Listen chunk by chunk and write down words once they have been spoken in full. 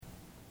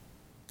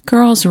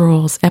Girls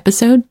Rules,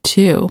 Episode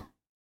 2.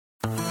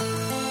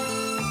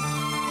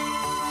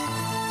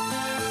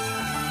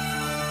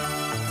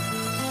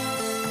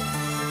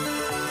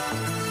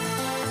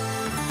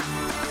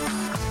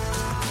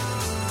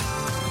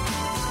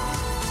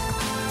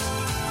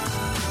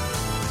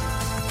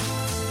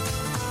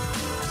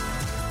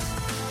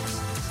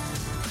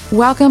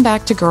 Welcome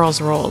back to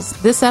Girls Rules.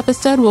 This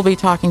episode, we'll be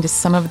talking to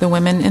some of the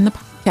women in the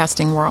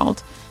podcasting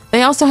world.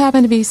 They also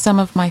happen to be some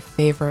of my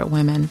favorite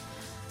women.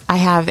 I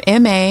have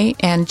MA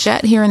and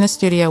Jet here in the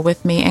studio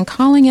with me, and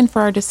calling in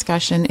for our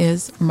discussion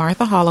is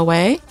Martha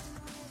Holloway.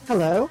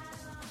 Hello.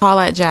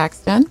 Paulette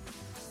Jackson.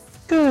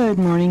 Good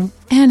morning.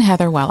 And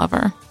Heather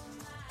Welliver.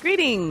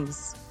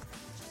 Greetings.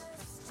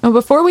 Well,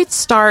 before we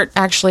start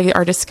actually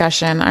our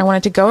discussion, I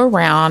wanted to go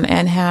around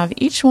and have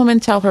each woman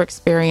tell her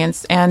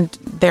experience and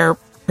their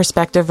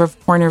perspective or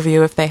point of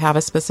view if they have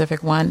a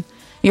specific one.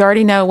 You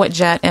already know what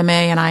Jet, MA,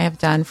 and I have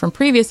done from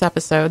previous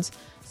episodes,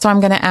 so I'm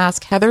going to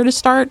ask Heather to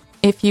start.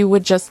 If you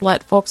would just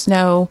let folks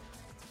know,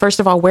 first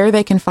of all, where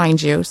they can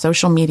find you,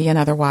 social media and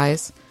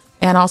otherwise,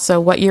 and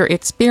also what your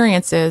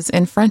experience is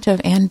in front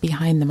of and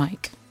behind the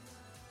mic.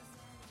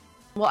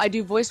 Well, I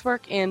do voice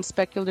work in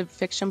speculative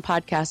fiction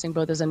podcasting,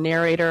 both as a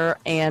narrator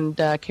and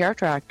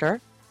character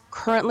actor.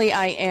 Currently,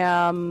 I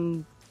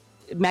am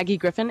Maggie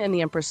Griffin in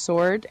The Empress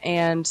Sword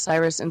and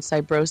Cyrus in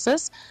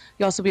Cybrosis.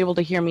 You'll also be able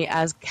to hear me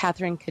as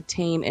Catherine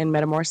Catane in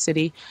Metamor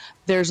City.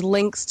 There's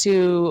links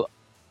to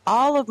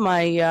all of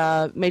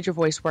my major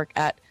voice work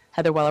at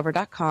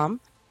heatherwelliver.com.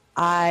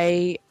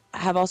 I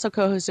have also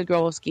co-hosted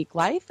Girl Wolf's Geek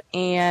Life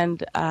and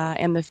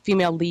the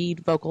female lead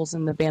vocals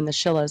in the band The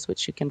Shillas,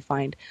 which you can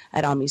find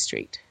at Omni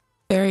Street.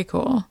 Very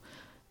cool.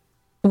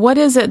 What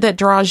is it that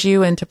draws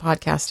you into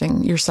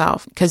podcasting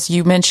yourself? Because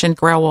you mentioned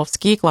Girl Wolf's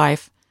Geek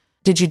Life.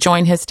 Did you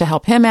join his to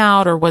help him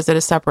out, or was it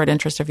a separate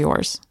interest of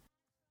yours?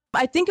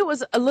 I think it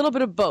was a little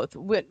bit of both.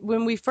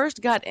 When we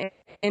first got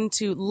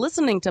into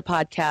listening to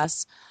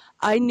podcasts,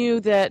 I knew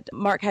that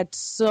Mark had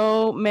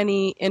so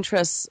many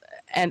interests,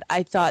 and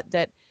I thought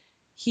that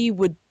he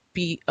would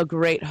be a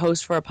great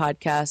host for a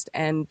podcast.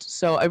 And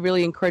so I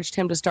really encouraged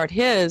him to start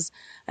his,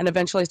 and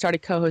eventually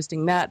started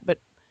co-hosting that. But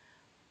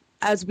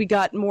as we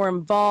got more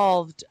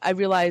involved, I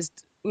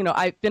realized,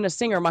 I've been a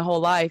singer my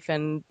whole life,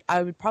 and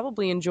I would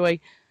probably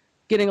enjoy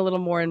getting a little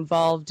more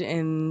involved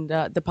in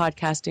the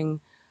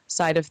podcasting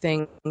side of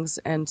things.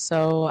 And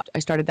so I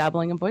started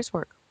dabbling in voice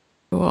work.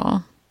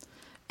 Cool.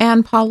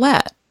 And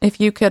Paulette, if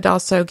you could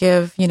also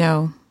give,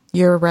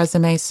 your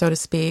resume, so to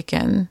speak,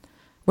 and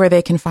where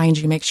they can find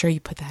you, make sure you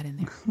put that in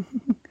there.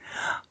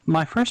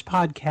 My first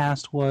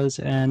podcast was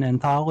an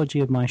anthology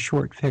of my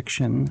short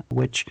fiction,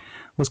 which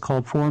was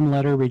called Form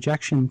Letter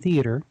Rejection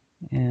Theater,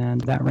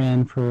 and that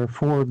ran for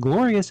 4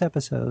 glorious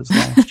episodes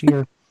last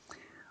year.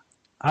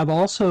 I've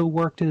also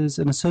worked as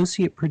an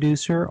associate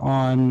producer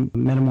on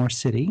Metamor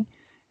City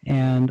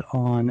and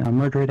on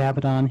Murder at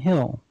Abaddon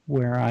Hill,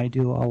 where I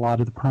do a lot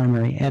of the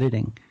primary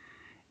editing.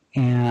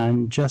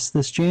 And just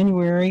this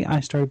January, I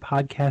started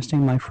podcasting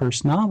my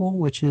first novel,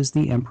 which is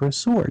The Empress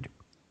Sword.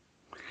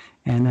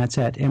 And that's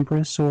at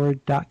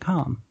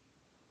empresssword.com.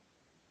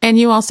 And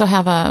you also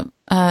have a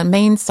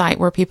main site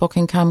where people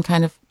can come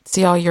kind of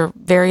see all your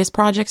various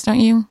projects,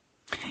 don't you?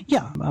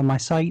 Yeah, my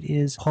site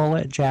is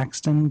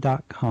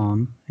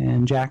paulettejackson.com,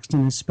 and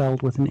Jackson is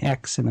spelled with an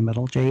X in the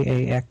middle,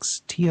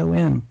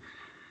 Jaxton,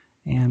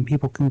 and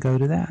people can go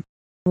to that.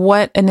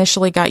 What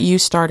initially got you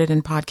started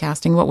in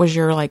podcasting? What was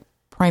your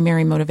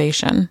primary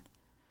motivation?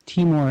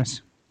 T.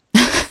 Morris.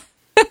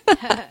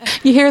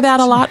 You hear that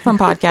a lot from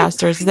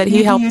podcasters, that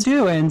he helped. You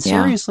do, and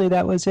seriously,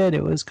 that was it.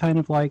 It was kind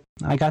of like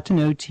I got to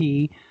know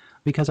T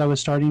because I was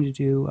starting to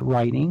do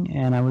writing,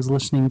 and I was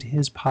listening to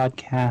his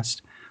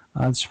podcast,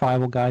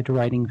 Survival Guide to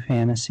Writing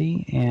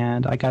Fantasy,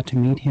 and I got to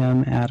meet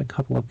him at a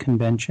couple of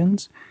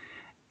conventions.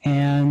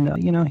 And,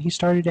 he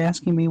started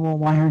asking me, well,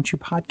 why aren't you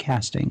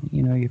podcasting?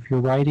 If you're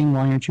writing,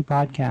 why aren't you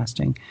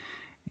podcasting?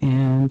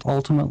 And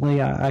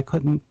ultimately, I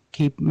couldn't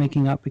keep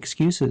making up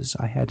excuses.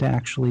 I had to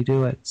actually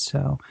do it.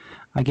 So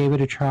I gave it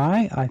a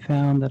try. I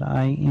found that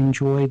I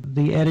enjoyed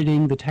the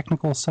editing, the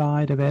technical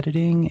side of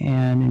editing,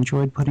 and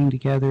enjoyed putting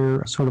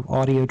together sort of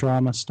audio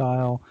drama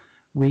style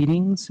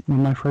readings.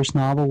 When my first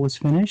novel was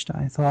finished,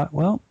 I thought,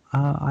 well,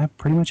 I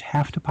pretty much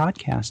have to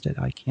podcast it.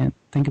 I can't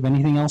think of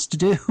anything else to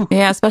do.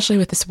 Yeah, especially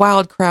with this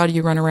wild crowd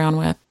you run around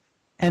with.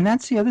 And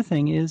that's the other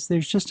thing, is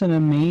there's just an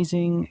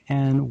amazing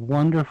and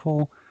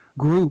wonderful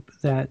group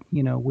that,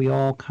 we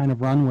all kind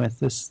of run with,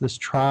 this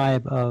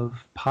tribe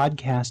of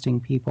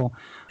podcasting people.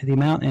 The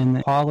amount and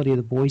the quality of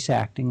the voice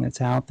acting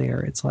that's out there,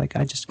 it's like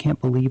I just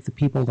can't believe the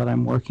people that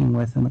I'm working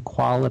with and the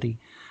quality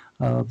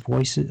of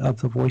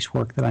the voice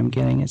work that I'm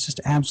getting. It's just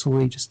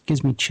absolutely just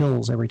gives me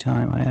chills every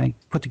time I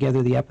put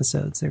together the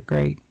episodes. They're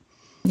great.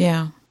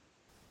 Yeah.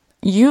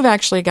 You've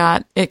actually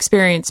got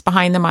experience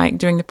behind the mic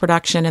doing the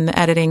production and the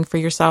editing for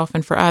yourself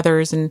and for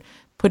others and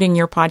putting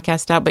your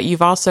podcast out, but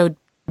you've also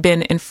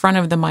been in front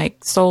of the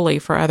mic solely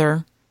for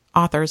other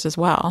authors as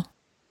well.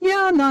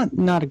 Yeah,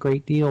 not a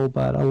great deal,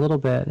 but a little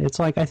bit. It's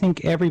like I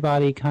think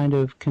everybody kind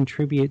of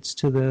contributes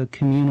to the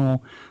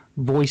communal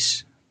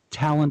voice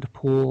talent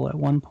pool at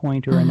one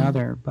point or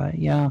another. But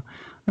yeah,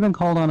 I've been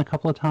called on a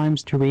couple of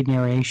times to read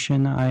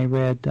narration. I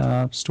read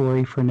a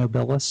story for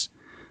Nobilis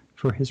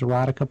for his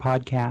erotica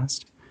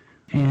podcast.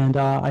 And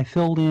I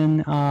filled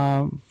in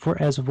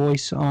as a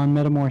voice on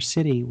Metamor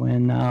City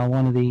when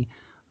one of the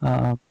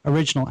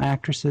original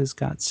actresses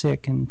got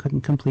sick and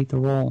couldn't complete the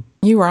role.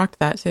 You rocked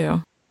that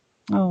too.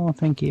 Oh,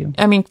 thank you.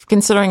 I mean,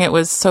 considering it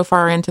was so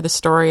far into the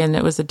story and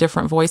it was a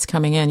different voice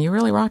coming in, you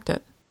really rocked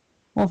it.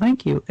 Well,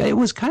 thank you. It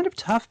was kind of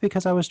tough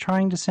because I was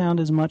trying to sound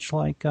as much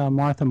like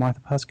Martha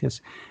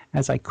Puskas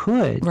as I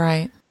could.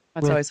 Right.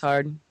 That's always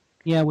hard.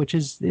 Yeah, which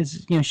is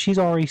she's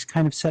already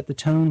kind of set the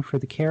tone for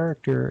the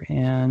character,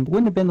 and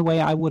wouldn't have been the way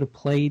I would have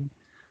played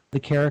the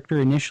character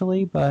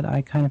initially, but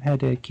I kind of had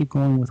to keep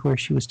going with where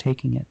she was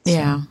taking it. So.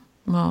 Yeah.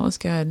 Well, it was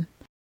good.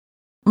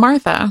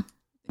 Martha,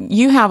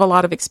 you have a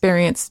lot of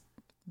experience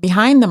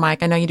behind the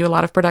mic. I know you do a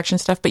lot of production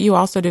stuff, but you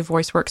also do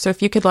voice work. So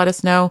if you could let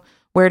us know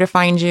where to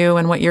find you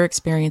and what your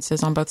experience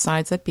is on both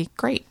sides, that'd be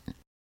great.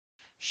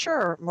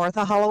 Sure,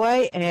 Martha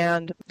Holloway,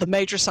 and the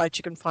major site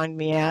you can find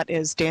me at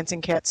is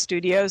Dancing Cat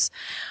Studios.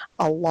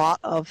 A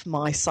lot of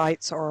my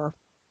sites are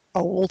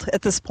old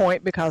at this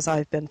point because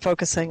I've been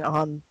focusing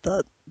on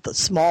the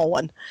small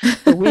one,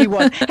 the wee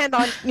one, and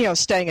on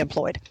staying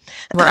employed.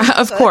 Right,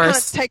 of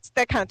course.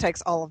 That kind of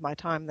takes all of my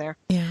time there.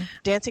 Yeah.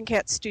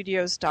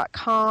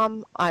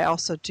 DancingCatStudios.com. I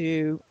also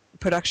do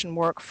production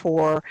work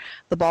for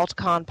the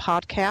Balticon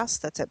podcast.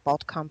 That's at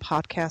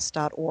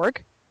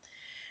balticonpodcast.org.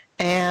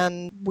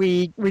 And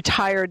we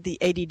retired the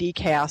ADD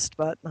cast,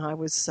 but I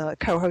was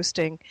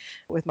co-hosting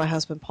with my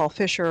husband, Paul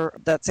Fisher.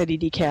 That's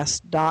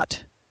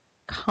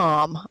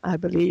addcast.com, I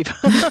believe.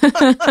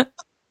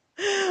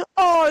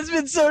 Oh, it's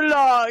been so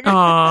long.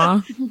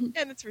 Aww.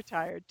 And it's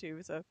retired,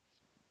 too. So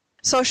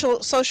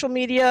social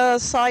media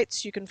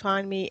sites, you can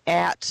find me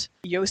at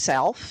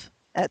Yoself.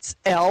 That's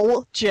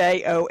LJOSALF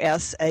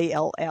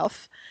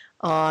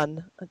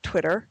on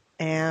Twitter.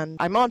 And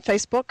I'm on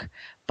Facebook,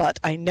 but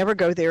I never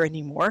go there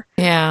anymore.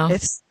 Yeah.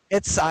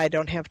 It's I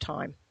don't have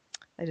time.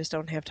 I just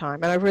don't have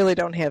time. And I really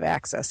don't have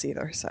access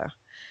either. So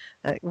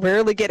I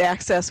rarely get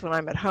access when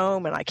I'm at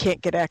home, and I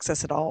can't get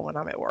access at all when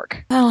I'm at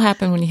work. That'll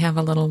happen when you have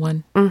a little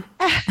one. And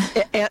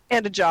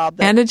a job.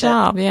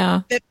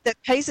 That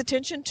pays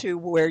attention to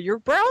where you're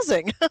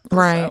browsing.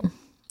 Right. So.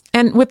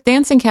 And with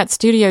Dancing Cat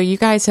Studio, you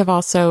guys have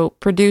also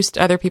produced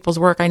other people's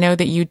work. I know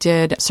that you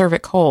did Serve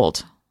It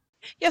Cold.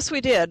 Yes, we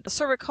did.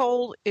 Serve It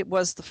Cold, it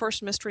was the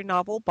first mystery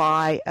novel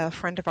by a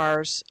friend of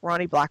ours,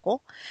 Ronnie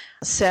Blackwell,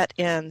 set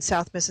in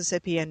South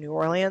Mississippi and New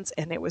Orleans,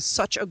 and it was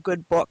such a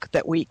good book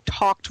that we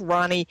talked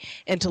Ronnie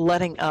into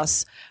letting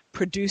us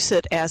produce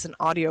it as an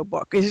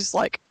audiobook. It's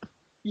like,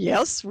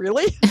 yes,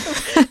 really?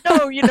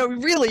 No,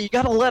 really, you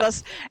got to let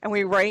us. And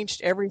we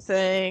arranged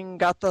everything,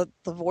 got the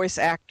voice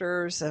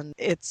actors, and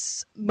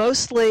it's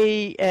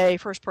mostly a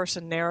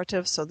first-person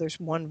narrative, so there's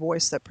one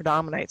voice that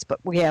predominates, but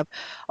we have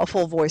a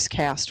full voice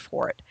cast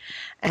for it,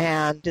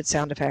 and did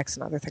sound effects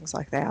and other things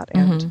like that,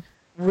 and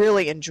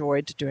really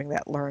enjoyed doing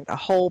that, learned a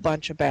whole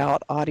bunch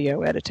about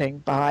audio editing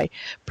by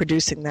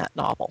producing that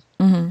novel.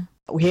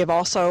 We have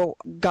also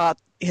got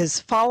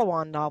his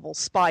follow-on novel,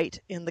 Spite,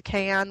 in the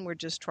can. We're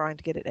just trying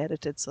to get it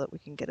edited so that we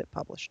can get it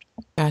published.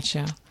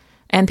 Gotcha.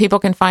 And people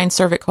can find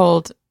Serve It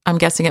Cold, I'm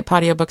guessing, at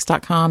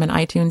podiobooks.com and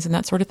iTunes and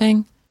that sort of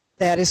thing?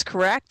 That is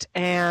correct.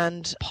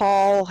 And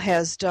Paul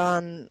has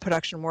done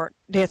production work.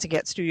 Dancing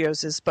Cat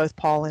Studios is both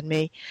Paul and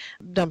me,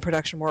 done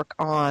production work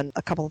on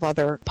a couple of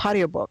other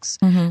audiobooks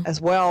as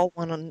well.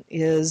 One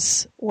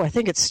is, I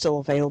think it's still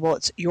available.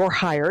 It's You're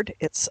Hired.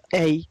 It's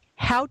a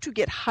how to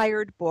get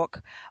hired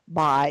book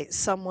by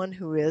someone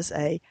who is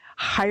a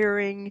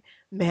hiring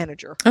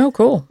manager. Oh,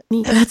 cool.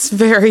 That's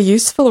very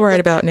useful right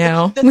about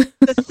now.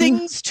 The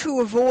things to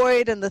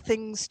avoid and the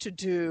things to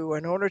do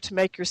in order to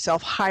make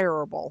yourself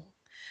hireable.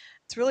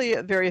 It's really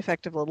a very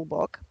effective little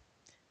book.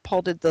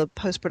 Paul did the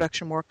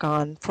post-production work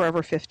on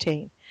Forever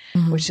 15,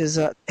 which has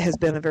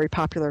been a very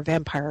popular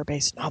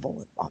vampire-based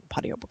novel on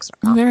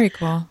podiobooks.com. Very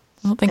cool. I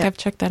don't think I've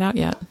checked that out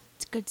yet.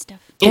 Good stuff.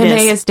 MA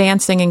is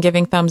dancing and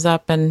giving thumbs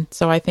up, and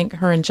so I think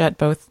her and Jet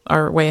both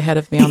are way ahead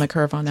of me on the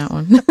curve on that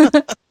one.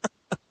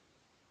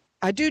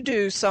 I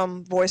do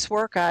some voice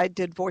work. I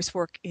did voice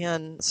work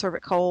in Serve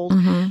It Cold.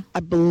 I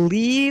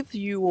believe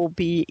you will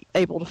be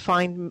able to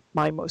find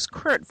my most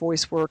current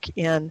voice work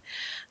in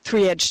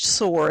Three-Edged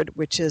Sword,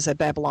 which is a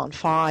Babylon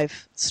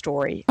 5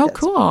 story. Oh,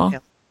 cool.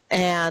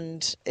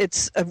 And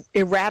it's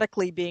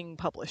erratically being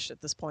published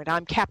at this point.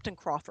 I'm Captain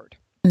Crawford.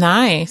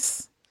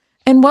 Nice.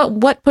 And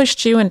what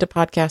pushed you into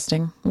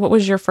podcasting? What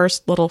was your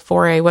first little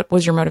foray? What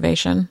was your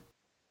motivation?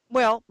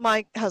 Well,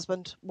 my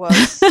husband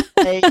was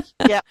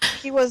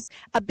he was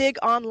a big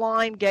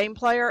online game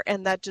player,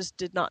 and that just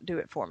did not do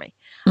it for me.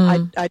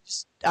 I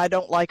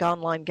don't like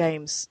online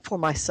games for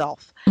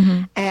myself.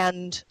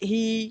 And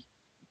he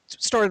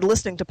started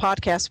listening to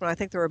podcasts when I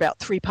think there were about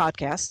 3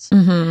 podcasts,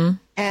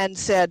 and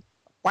said,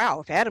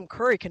 wow, if Adam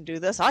Curry can do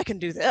this, I can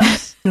do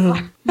this.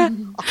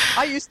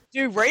 I used to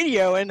do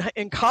radio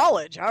in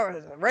college. I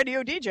was a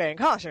radio DJ in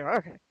college.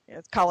 Okay,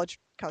 it's college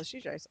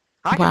DJ. So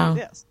I can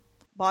do this.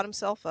 bought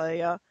himself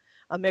a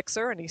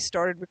mixer, and he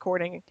started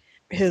recording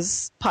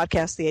his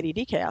podcast, the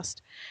ADD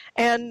Cast.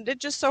 And it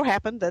just so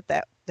happened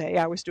that day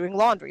I was doing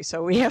laundry,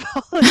 so we have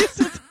all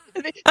this.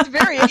 It's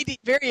very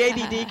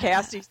ADD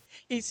Cast.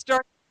 He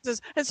starts,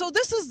 and so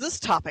this is this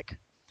topic.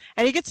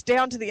 And he gets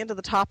down to the end of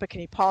the topic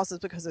and he pauses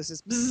because there's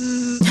this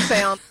bzzz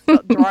sound.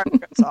 The dryer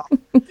goes off.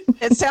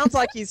 It sounds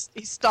like he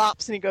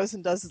stops and he goes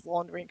and does his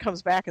laundry and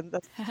comes back, and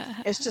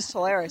it's just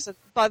hilarious. And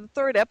by the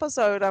third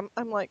episode,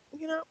 I'm like,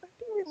 it'd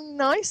be really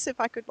nice if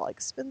I could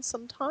spend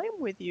some time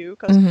with you,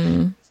 because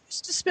I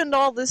used to spend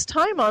all this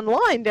time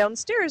online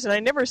downstairs and I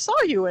never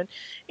saw you, and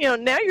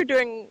now you're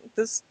doing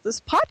this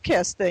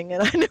podcast thing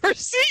and I never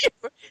see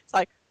you. It's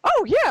like,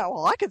 oh yeah,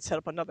 well I could set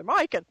up another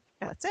mic, and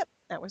that's it.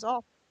 That was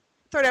all.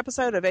 Third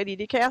episode of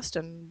ADD Cast,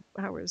 and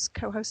I was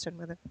co-hosting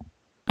with him.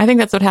 I think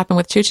that's what happened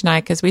with Chooch and I,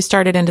 because we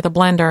started Into the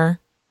Blender,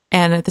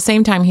 and at the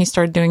same time he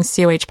started doing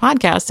COH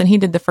podcasts, and he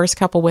did the first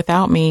couple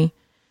without me,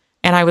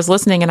 and I was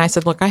listening, and I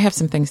said, look, I have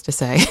some things to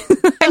say.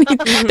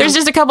 There's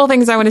just a couple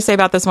things I want to say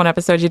about this one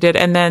episode you did,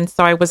 and then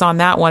so I was on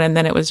that one, and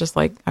then it was just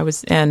like I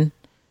was in.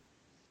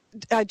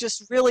 I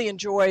just really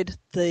enjoyed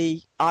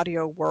the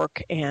audio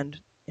work and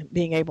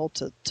being able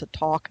to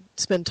talk,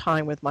 spend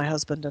time with my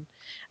husband, and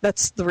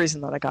that's the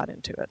reason that I got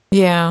into it.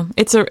 Yeah,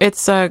 it's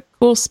a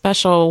cool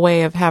special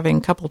way of having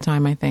couple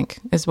time, I think,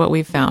 is what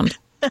we've found.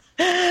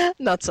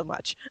 Not so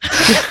much.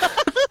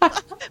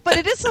 But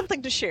it is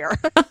something to share.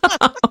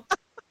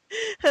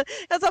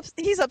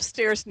 He's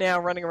upstairs now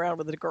running around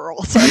with a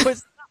girl, so it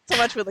was not so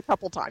much with a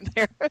couple time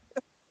there.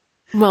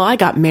 Well, I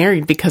got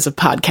married because of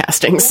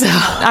podcasting, so.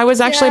 I was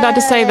actually about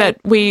to say that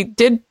we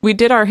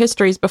did our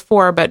histories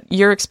before, but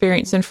your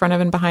experience in front of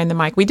and behind the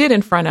mic. We did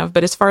in front of,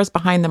 but as far as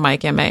behind the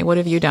mic, MA, what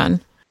have you done?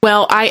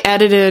 Well, I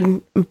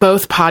edited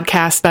both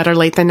podcasts, Better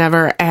Late Than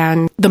Never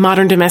and The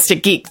Modern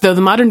Domestic Geek, though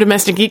The Modern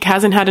Domestic Geek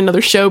hasn't had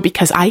another show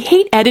because I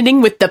hate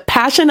editing with the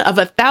passion of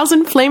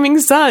 1,000 flaming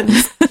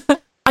suns.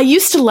 I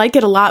used to like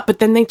it a lot, but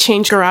then they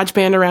changed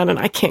GarageBand around and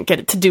I can't get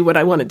it to do what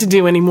I want it to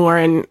do anymore,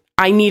 and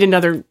I need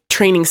another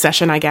training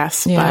session, I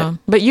guess. Yeah,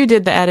 but you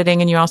did the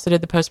editing and you also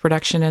did the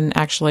post-production and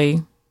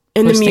actually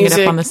and posting the music,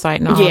 it up on the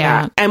site and all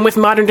that. And with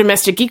Modern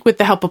Domestic Geek, with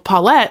the help of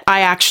Paulette,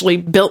 I actually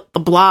built the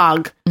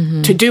blog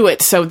to do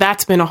it. So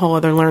that's been a whole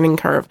other learning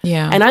curve.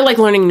 Yeah. And I like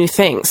learning new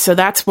things. So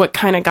that's what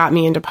kind of got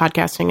me into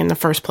podcasting in the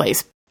first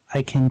place.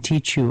 I can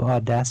teach you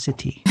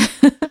Audacity.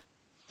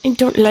 I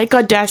don't like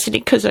Audacity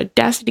because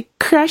Audacity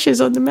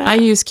crashes on the Mac. I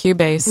use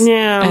Cubase.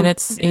 Yeah. And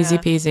it's easy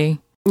peasy.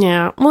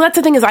 Yeah. Well, that's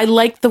the thing is I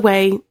like the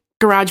way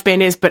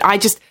GarageBand is, but I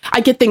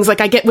get things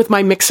like I get with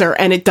my mixer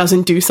and it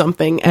doesn't do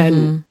something,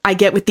 and I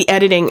get with the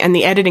editing and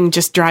the editing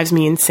just drives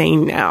me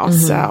insane now.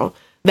 So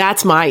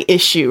that's my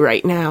issue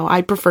right now.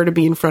 I prefer to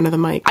be in front of the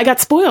mic. I got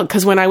spoiled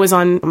because when I was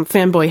on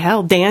Fanboy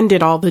Hell, Dan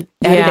did all the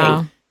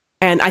editing,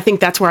 and I think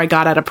that's where I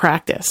got out of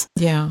practice.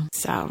 Yeah.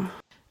 So.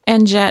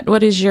 And Jet,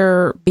 what is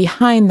your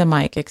behind the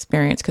mic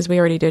experience? Because we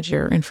already did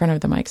your in front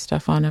of the mic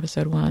stuff on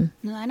episode 1.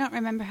 No, I don't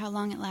remember how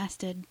long it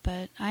lasted,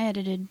 but I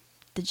edited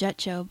the Jet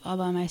Show all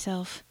by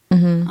myself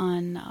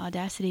on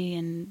Audacity,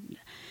 and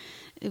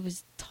it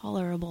was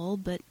tolerable.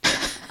 But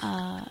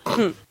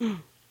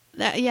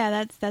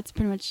that's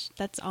pretty much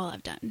all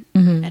I've done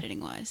editing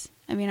wise.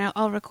 I mean,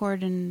 I'll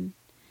record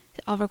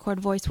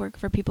voice work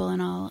for people,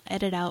 and I'll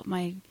edit out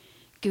my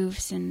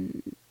goofs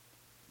and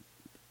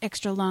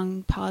extra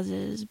long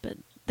pauses, but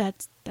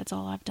that's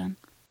all I've done.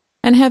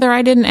 And Heather,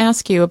 I didn't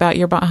ask you about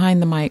your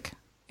behind the mic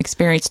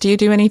experience. Do you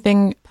do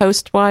anything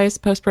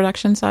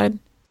post-production side?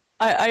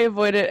 I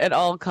avoid it at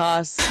all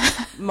costs.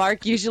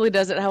 Mark usually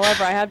does it.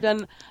 However, I have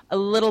done a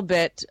little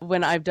bit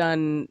when I've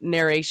done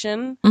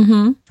narration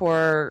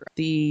for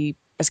the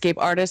Escape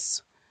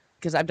Artists,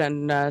 because I've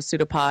done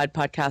Pseudopod,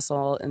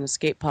 Podcastle, and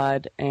Escape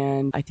Pod,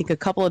 and I think a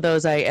couple of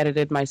those I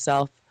edited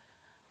myself.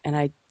 And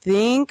I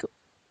think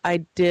I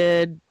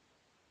did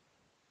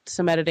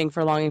some editing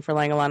for Longing for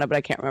Langalana, but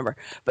I can't remember.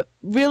 But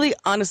really,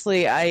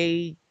 honestly,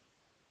 I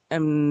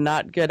am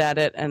not good at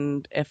it,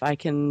 and if I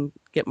can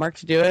get Mark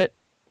to do it,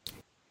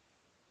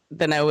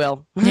 then I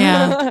will.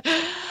 Yeah.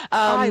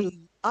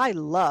 I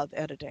love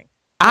editing.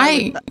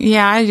 I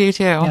do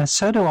too. Yeah,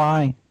 so do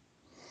I.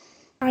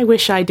 I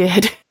wish I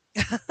did.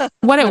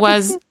 What it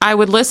was, I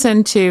would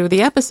listen to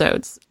the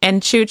episodes,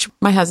 and Chooch,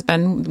 my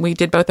husband, we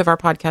did both of our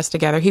podcasts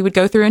together. He would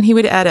go through and he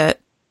would edit,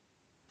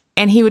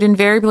 and he would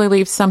invariably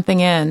leave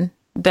something in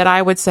that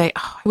I would say,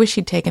 oh, I wish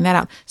he'd taken that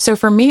out. So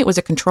for me, it was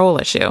a control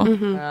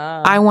issue.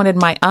 I wanted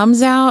my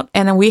ums out,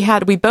 and we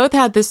both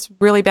had this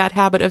really bad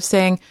habit of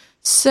saying,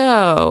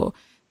 so,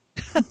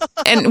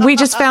 and we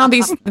just found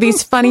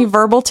these funny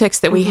verbal tics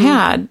that we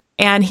had,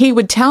 and he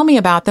would tell me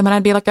about them, and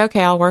I'd be like,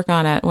 okay, I'll work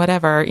on it,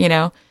 whatever,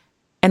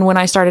 And when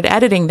I started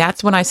editing,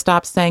 that's when I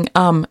stopped saying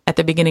at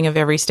the beginning of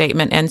every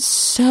statement, and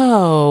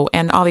so,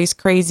 and all these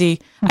crazy,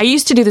 I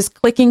used to do this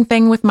clicking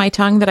thing with my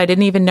tongue that I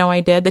didn't even know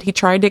I did, that he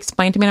tried to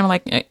explain to me, and I'm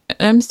like,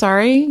 I'm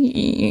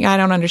sorry, I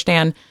don't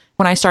understand.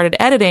 When I started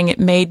editing, it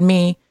made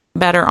me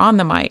better on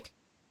the mic,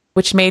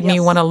 which made me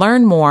want to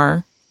learn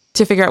more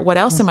to figure out what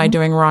else am I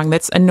doing wrong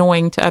that's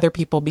annoying to other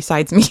people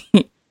besides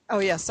me. Oh,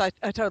 yes, I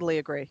totally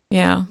agree.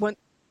 Yeah.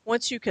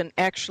 Once you can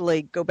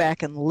actually go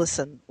back and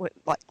listen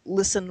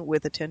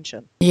with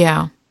attention.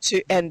 Yeah.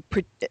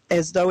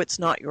 As though it's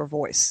not your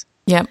voice.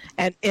 Yep.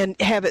 And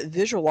have it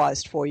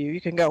visualized for you. You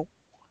can go,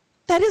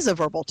 that is a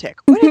verbal tick.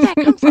 Where did that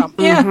come from?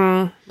 Yeah.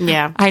 Mm-hmm.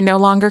 Yeah. I no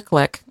longer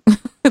click.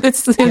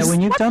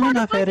 When you've done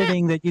enough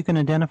editing that you can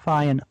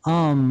identify an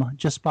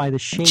just by the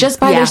shape. Just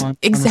by on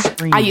the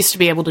screen, I used to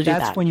be able to do that.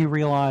 That's when you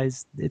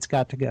realize it's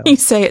got to go. You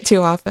say it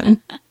too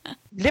often.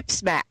 Lip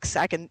smacks.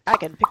 I can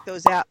pick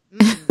those out.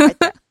 Right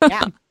there.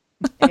 Yeah.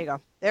 There you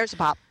go. There's a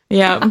pop.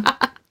 Yeah.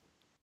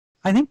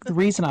 I think the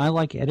reason I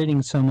like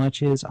editing so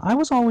much is I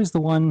was always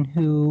the one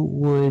who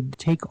would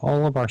take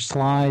all of our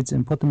slides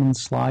and put them in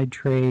slide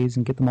trays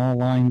and get them all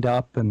lined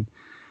up and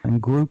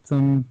group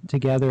them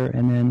together.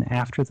 And then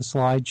after the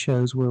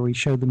slideshows where we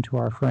showed them to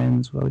our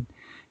friends, we would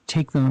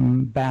take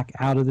them back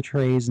out of the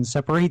trays and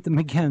separate them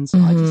again. So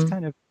I just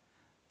kind of,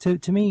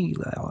 to me,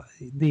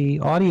 the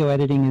audio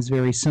editing is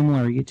very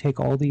similar. You take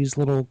all these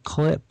little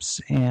clips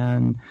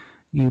and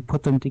you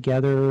put them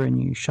together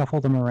and you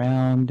shuffle them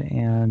around,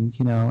 and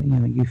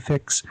you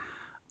fix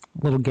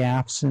little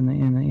gaps in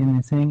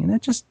the thing, and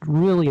it just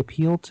really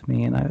appealed to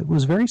me, and it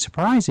was very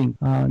surprising.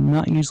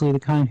 Not usually the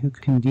kind who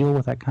can deal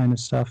with that kind of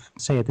stuff,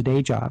 say at the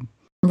day job.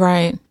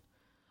 Right,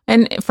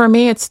 and for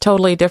me, it's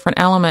totally a different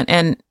element.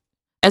 And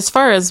as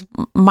far as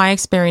my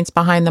experience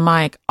behind the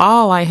mic,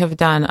 all I have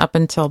done up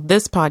until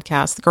this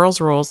podcast, The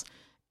Girls Rules,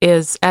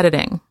 is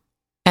editing.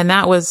 And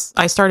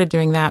I started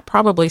doing that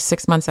probably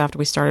 6 months after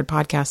we started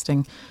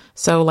podcasting.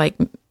 So like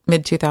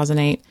mid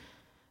 2008.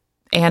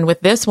 And with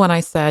this one,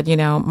 I said,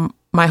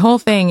 my whole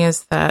thing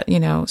is that,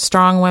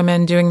 strong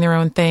women doing their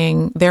own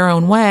thing, their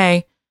own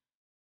way.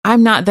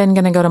 I'm not then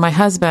going to go to my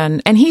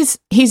husband. And he's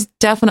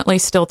definitely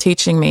still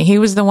teaching me. He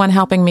was the one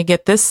helping me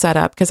get this set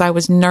up because I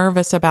was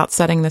nervous about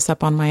setting this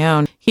up on my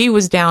own. He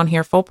was down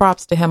here, full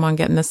props to him on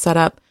getting this set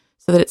up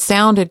so that it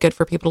sounded good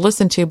for people to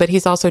listen to, but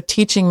he's also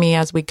teaching me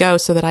as we go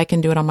so that I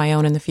can do it on my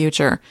own in the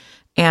future.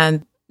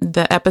 And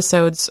the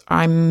episodes,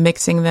 I'm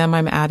mixing them,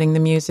 I'm adding the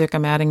music,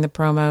 I'm adding the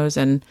promos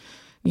and,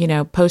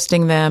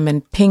 posting them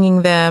and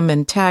pinging them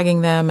and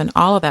tagging them and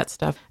all of that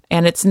stuff.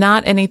 And it's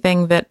not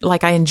anything that,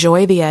 I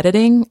enjoy the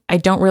editing. I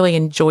don't really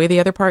enjoy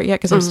the other part yet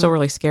because I'm still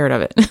really scared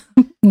of it,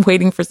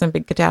 waiting for some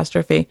big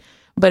catastrophe.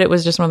 But it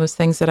was just one of those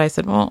things that I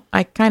said, well,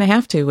 I kind of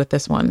have to with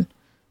this one.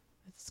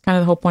 It's kind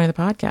of the whole point of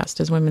the podcast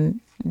is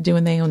women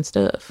doing their own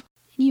stuff.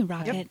 You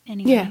rock it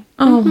anyway. Yeah.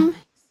 Oh,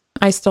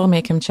 I still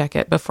make him check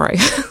it before I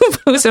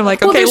post it. I'm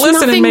like, okay,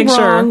 listen and make sure. There's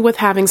nothing wrong sure. with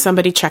having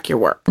somebody check your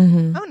work.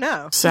 Mm-hmm. Oh,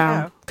 no.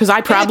 So, because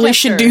I probably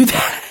should do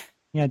that.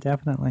 Yeah,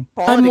 definitely.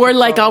 I'm more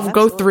like, I'll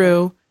go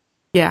through.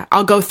 Yeah,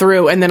 I'll go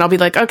through and then I'll be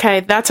like, okay,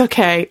 that's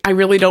okay. I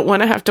really don't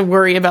want to have to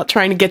worry about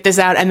trying to get this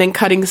out and then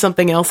cutting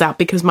something else out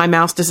because my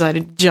mouse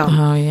decided to jump.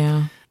 Oh,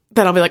 yeah.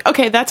 Then I'll be like,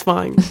 okay, that's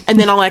fine. And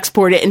then I'll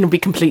export it and it'll be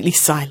completely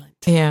silent.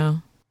 Yeah.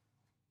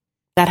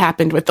 That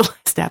happened with the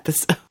last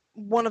episode.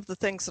 One of the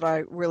things that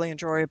I really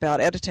enjoy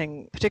about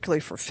editing, particularly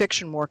for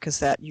fiction work, is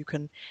that you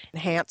can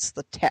enhance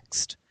the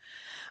text.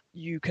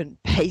 You can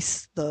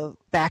pace the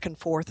back and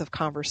forth of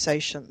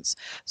conversations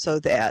so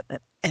that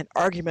an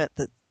argument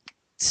that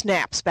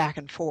snaps back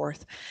and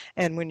forth,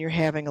 and when you're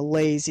having a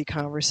lazy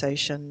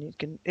conversation, you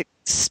can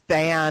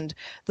expand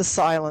the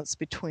silence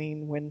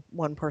between when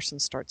one person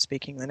starts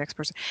speaking and the next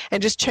person,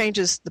 and just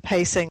changes the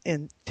pacing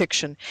in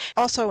fiction.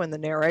 Also in the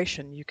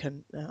narration, you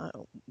can,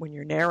 when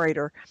your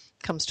narrator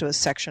comes to a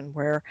section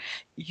where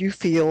you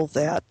feel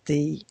that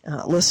the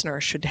listener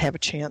should have a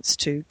chance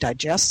to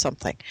digest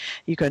something,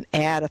 you can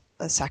add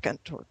a second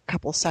or a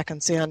couple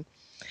seconds in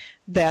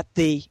that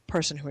the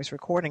person who is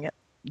recording it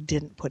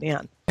didn't put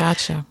in.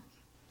 Gotcha.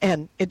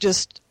 And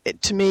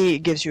to me, it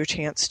gives you a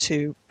chance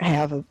to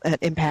have an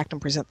impact and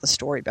present the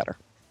story better.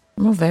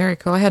 Well, very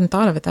cool. I hadn't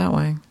thought of it that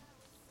way.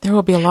 There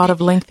will be a lot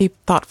of lengthy,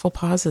 thoughtful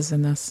pauses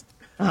in this.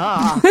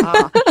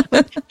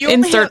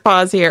 Insert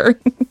pause here.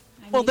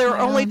 Well, there are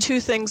only two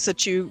things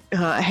that you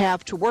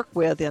have to work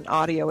with in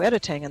audio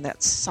editing, and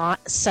that's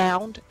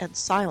sound and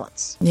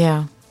silence.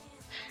 Yeah.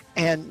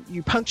 And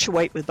you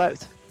punctuate with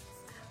both.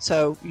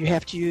 So you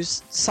have to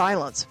use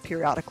silence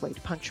periodically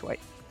to punctuate.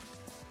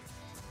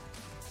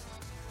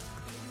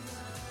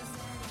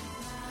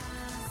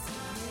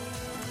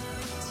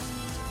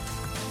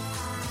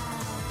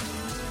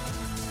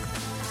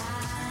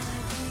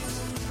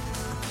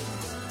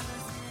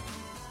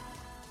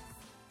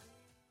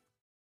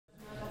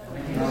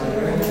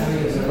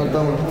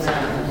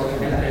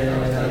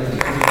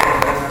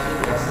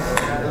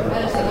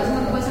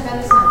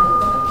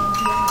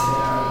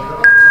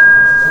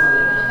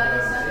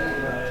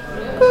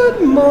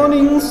 Good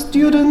morning,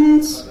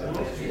 students.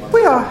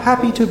 We are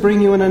happy to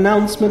bring you an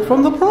announcement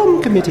from the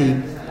prom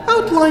committee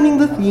outlining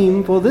the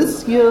theme for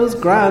this year's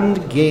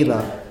grand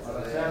gala.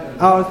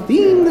 Our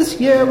theme this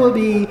year will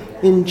be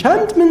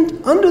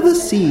Enchantment Under the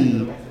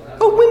Sea,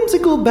 a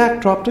whimsical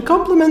backdrop to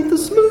complement the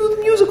smooth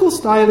musical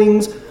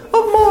stylings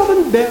of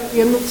Marvin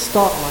Berry and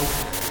Starlight.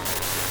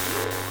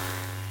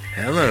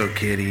 Hello,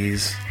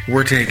 kiddies.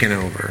 We're taking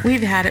over.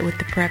 We've had it with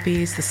the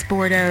preppies, the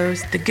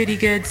sportos, the goody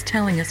goods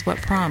telling us what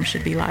prom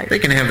should be like. They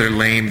can have their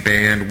lame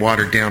band,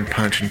 watered-down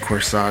punch and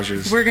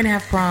corsages. We're going to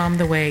have prom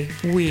the way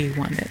we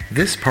want it.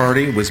 This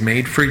party was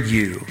made for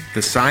you,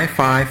 the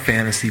Sci-Fi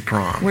Fantasy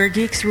Prom. Where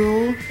geeks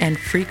rule and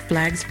freak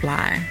flags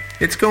fly.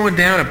 It's going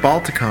down at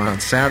Balticon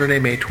on Saturday,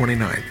 May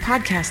 29th.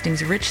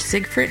 Podcasting's Rich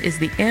Siegfried is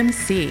the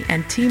MC,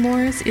 and T.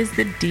 Morris is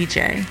the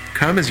DJ.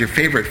 Come as your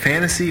favorite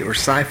fantasy or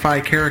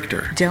sci-fi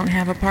character. Don't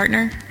have a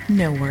partner?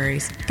 No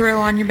worries. Throw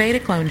on your Beta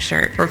Clone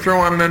shirt. Or throw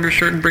on an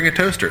undershirt and bring a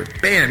toaster.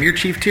 Bam, you're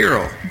Chief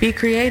Tyrrell. Be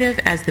creative,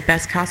 as the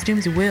best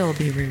costumes will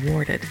be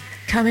rewarded.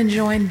 Come and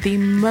join the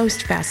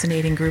most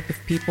fascinating group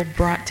of people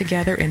brought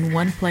together in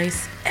one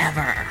place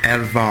ever.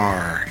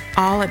 Ever.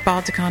 All at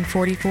Balticon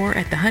 44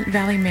 at the Hunt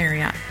Valley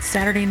Marriott,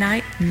 Saturday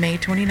night, May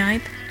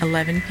 29th,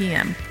 11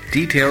 p.m.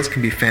 Details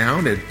can be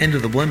found at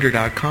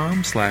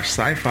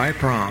intotheblender.com/sci-fi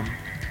prom.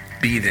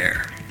 Be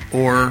there.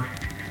 Or,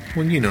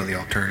 well, you know the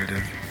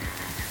alternative.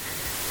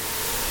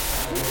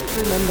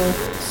 Remember,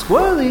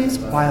 squirrelies,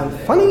 while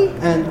funny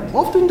and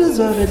often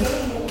deserved,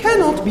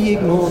 cannot be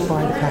ignored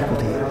by the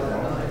faculty.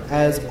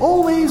 As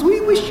always,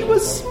 we wish you a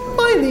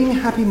smiling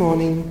happy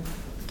morning.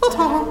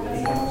 Ta-ta!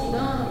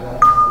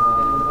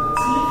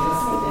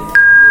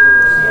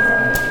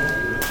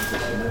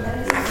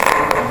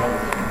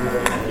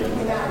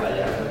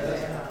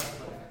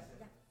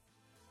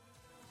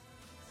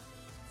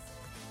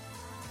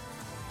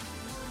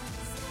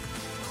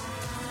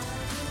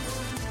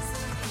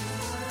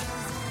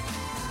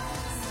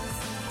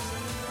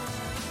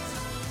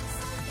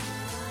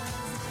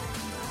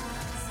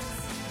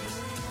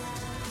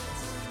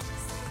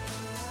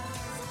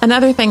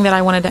 Another thing that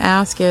I wanted to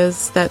ask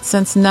is that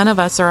since none of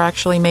us are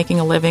actually making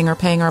a living or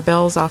paying our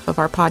bills off of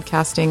our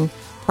podcasting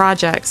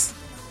projects,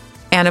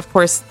 and of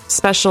course,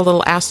 special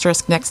little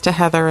asterisk next to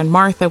Heather and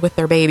Martha with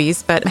their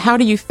babies, but how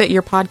do you fit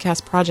your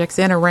podcast projects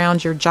in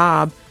around your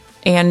job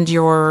and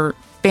your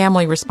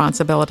family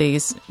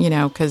responsibilities? You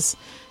know, because,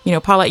 you know,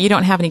 Paulette, you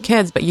don't have any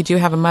kids, but you do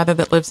have a mother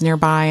that lives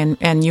nearby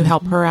and you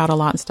help her out a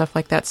lot and stuff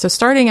like that. So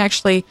starting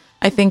actually,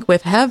 I think,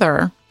 with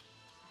Heather,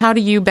 how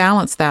do you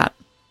balance that?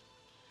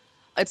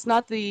 It's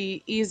not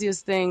the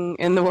easiest thing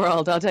in the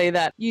world, I'll tell you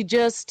that. You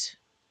just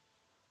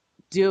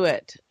do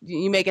it.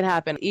 You make it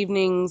happen.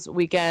 Evenings,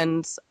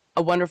 weekends,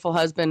 a wonderful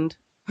husband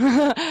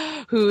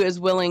who is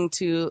willing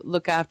to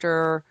look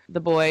after the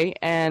boy,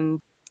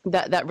 and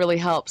that really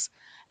helps.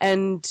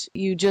 And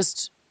you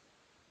just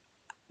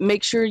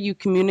make sure you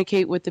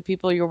communicate with the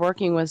people you're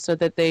working with so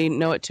that they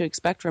know what to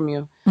expect from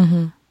you.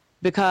 Mm-hmm.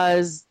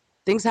 Because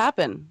things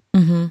happen.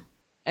 Mm-hmm.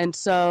 And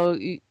so,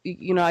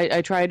 you know,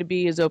 I try to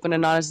be as open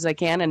and honest as I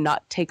can and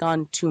not take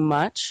on too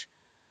much.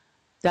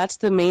 That's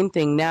the main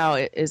thing now.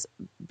 Is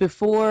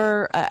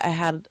before I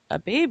had a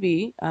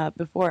baby,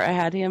 before I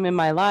had him in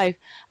my life,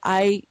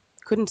 I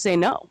couldn't say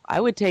no.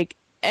 I would take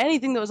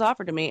anything that was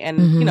offered to me. And,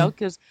 mm-hmm. you know,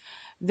 because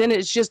then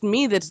it's just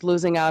me that's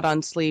losing out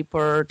on sleep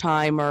or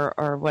time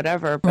or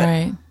whatever. But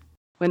right.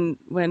 when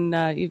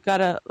you've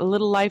got a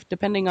little life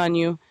depending on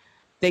you,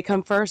 they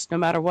come first no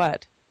matter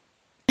what.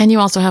 And you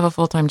also have a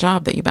full-time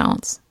job that you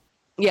balance.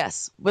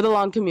 Yes, with a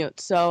long commute.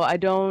 So I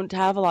don't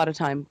have a lot of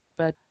time,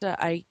 but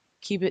I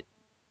keep it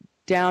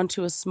down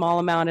to a small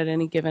amount at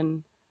any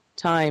given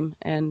time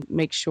and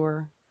make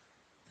sure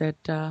that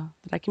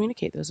I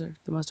communicate. Those are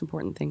the most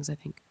important things, I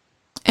think.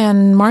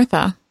 And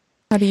Martha,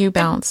 how do you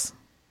balance?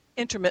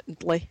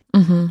 Intermittently.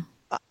 Mm-hmm.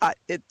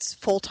 It's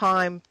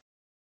full-time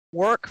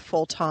work,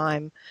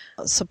 full-time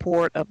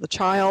support of the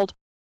child.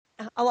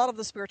 A lot of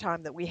the spare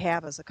time that we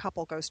have as a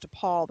couple goes to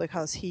Paul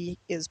because he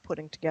is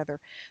putting together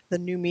the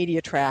new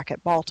media track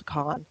at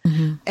Balticon,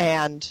 mm-hmm.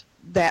 and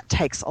that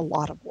takes a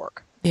lot of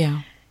work.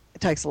 Yeah, it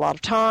takes a lot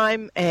of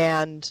time,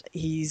 and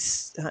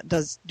he's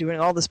doing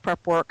all this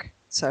prep work,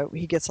 so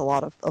he gets a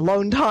lot of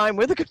alone time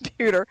with the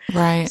computer.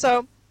 Right.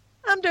 So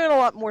I'm doing a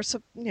lot more,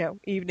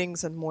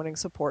 evenings and morning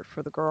support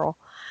for the girl,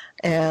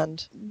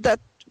 and that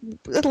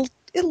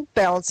it'll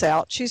balance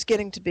out. She's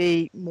getting to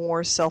be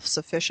more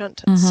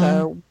self-sufficient, mm-hmm.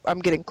 so I'm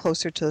getting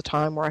closer to the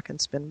time where I can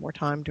spend more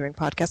time doing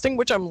podcasting,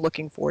 which I'm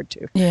looking forward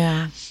to.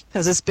 Yeah,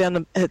 because it's been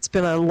a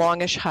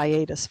longish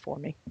hiatus for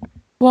me.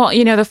 Well,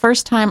 you know, the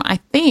first time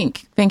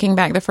thinking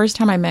back, the first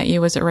time I met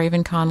you was at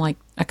RavenCon like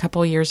a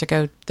couple of years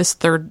ago. This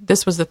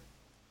was the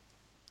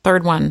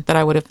third one that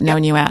I would have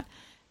known you at.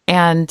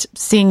 And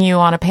seeing you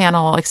on a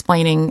panel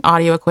explaining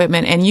audio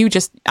equipment, and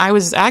I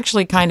was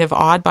actually kind of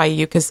awed by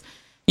you because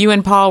you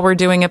and Paul were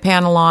doing a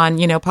panel on,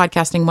 you know,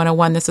 podcasting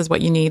 101. This is what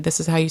you need. This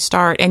is how you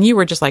start. And you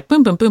were just like,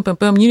 boom, boom, boom, boom,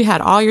 boom. You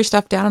had all your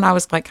stuff down. And I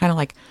was like, kind of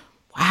like,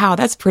 wow,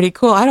 that's pretty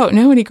cool. I don't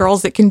know any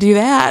girls that can do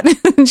that.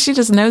 She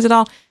just knows it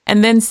all.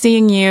 And then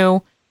seeing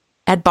you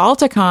at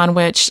Balticon,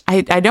 which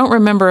I don't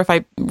remember if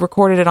I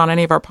recorded it on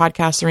any of our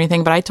podcasts or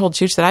anything, but I told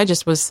Chooch that I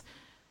just was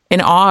in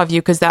awe of you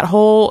because it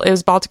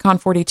was Balticon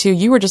 42.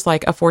 You were just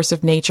like a force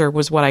of nature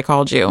was what I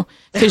called you,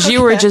 because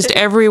you were just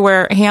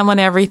everywhere, handling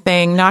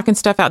everything, knocking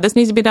stuff out. This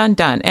needs to be done,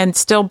 and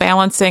still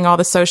balancing all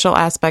the social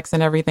aspects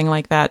and everything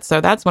like that.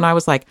 So that's when I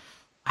was like,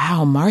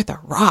 wow, Martha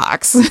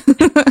rocks.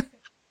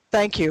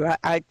 Thank you.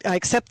 I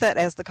accept that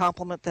as the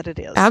compliment that it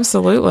is.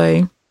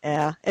 Absolutely.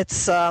 Yeah,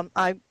 it's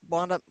I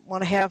want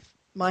to have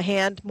my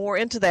hand more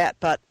into that,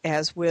 but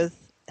as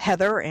with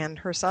Heather and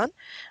her son,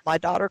 my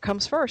daughter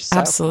comes first. So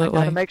Absolutely.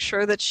 I got to make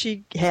sure that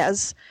she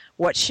has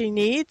what she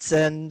needs,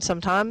 and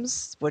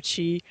sometimes what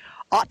she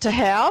ought to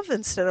have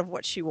instead of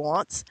what she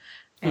wants,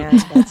 and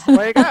that's the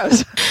way it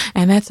goes.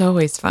 And that's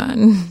always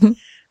fun.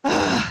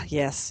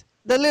 Yes,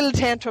 the little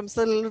tantrums,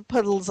 the little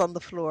puddles on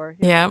the floor.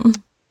 Yeah.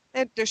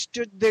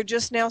 They're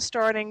just now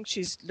starting.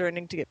 She's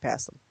learning to get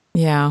past them.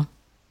 Yeah.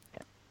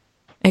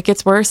 It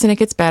gets worse and it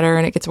gets better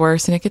and it gets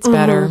worse and it gets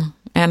better.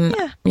 And,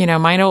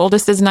 my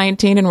oldest is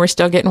 19 and we're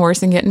still getting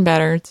worse and getting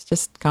better. It's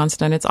just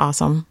constant. It's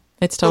awesome.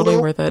 It's totally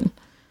worth it.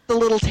 The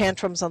little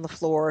tantrums on the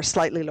floor are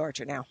slightly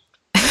larger now.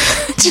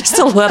 Just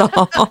a little.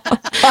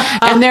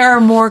 And there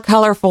are more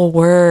colorful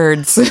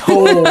words.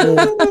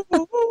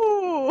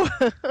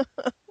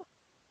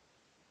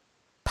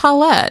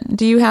 Paulette,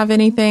 do you have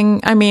anything?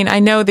 I mean, I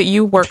know that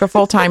you work a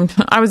full-time.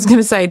 I was going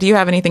to say, do you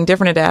have anything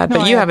different to add? No,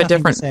 but you I have a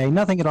different. To say.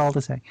 Nothing at all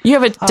to say. You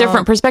have a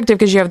different perspective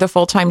because you have the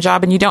full-time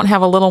job and you don't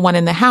have a little one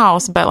in the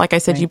house. But like I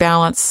said, you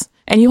balance,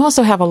 and you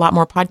also have a lot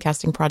more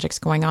podcasting projects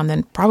going on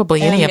than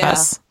probably any of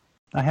us.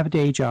 I have a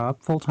day job,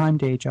 full-time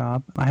day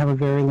job. I have a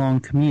very long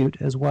commute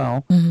as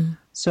well. Mm-hmm.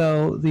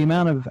 So the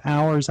amount of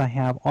hours I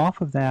have off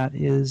of that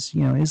is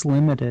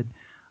limited.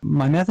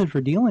 My method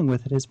for dealing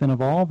with it has been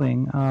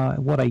evolving.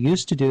 What I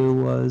used to do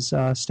was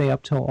stay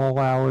up till all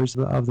hours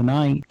of the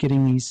night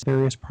getting these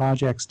various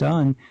projects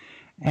done,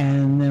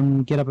 and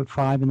then get up at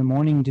 5 in the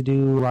morning to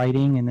do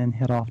writing and then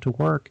head off to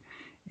work.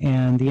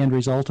 And the end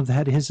result of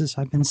that is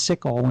I've been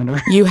sick all winter.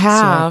 You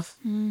have.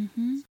 So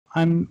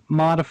I'm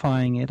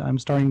modifying it. I'm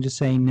starting to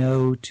say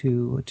no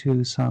to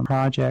some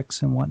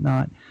projects and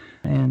whatnot,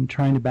 and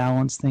trying to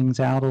balance things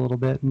out a little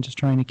bit and just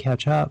trying to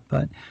catch up.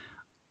 But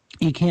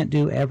you can't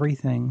do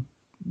everything.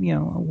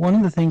 One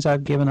of the things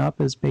I've given up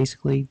is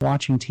basically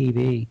watching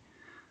TV.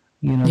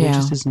 There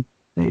just isn't.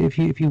 If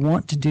you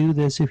want to do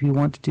this, if you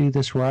want to do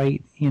this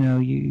right,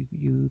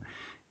 you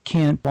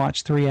can't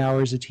watch 3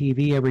 hours of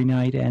TV every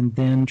night and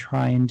then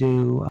try and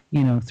do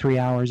 3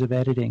 hours of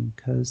editing,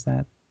 because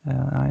that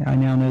I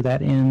now know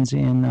that ends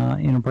in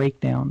a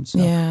breakdown. So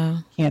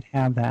can't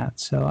have that.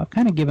 So I've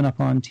kind of given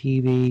up on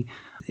TV.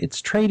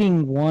 It's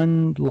trading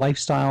one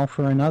lifestyle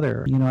for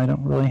another. I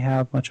don't really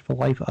have much of a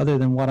life other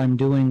than what I'm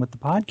doing with the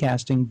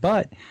podcasting,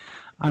 but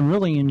I'm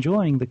really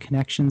enjoying the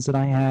connections that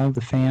I have,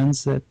 the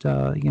fans that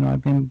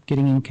I've been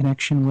getting in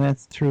connection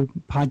with through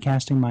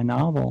podcasting my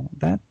novel.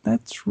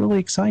 That's really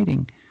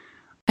exciting.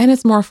 And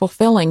it's more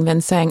fulfilling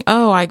than saying,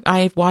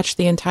 I watched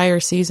the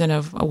entire season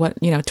of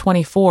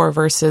 24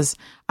 versus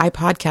I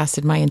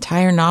podcasted my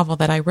entire novel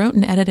that I wrote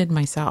and edited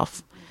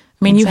myself.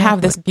 I mean, you have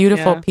this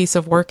beautiful piece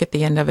of work at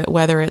the end of it,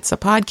 whether it's a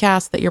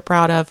podcast that you're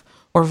proud of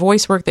or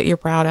voice work that you're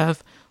proud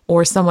of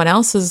or someone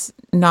else's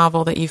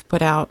novel that you've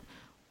put out.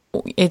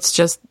 It's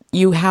just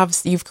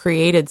you've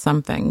created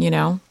something,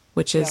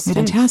 which is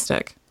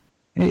fantastic.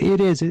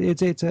 It is.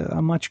 It's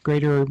a much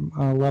greater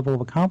level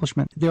of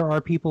accomplishment. There are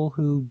people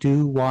who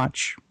do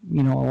watch,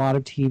 a lot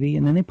of TV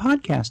and then they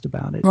podcast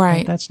about it.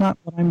 Right. That's not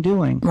what I'm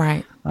doing.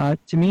 Right.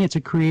 To me, it's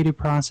a creative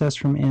process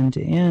from end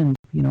to end.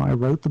 I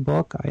wrote the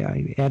book,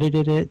 I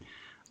edited it,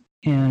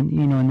 and,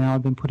 now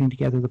I've been putting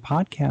together the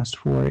podcast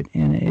for it.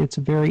 And it's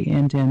a very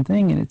end-to-end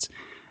thing. And it's,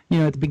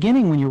 at the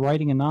beginning when you're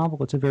writing a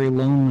novel, it's a very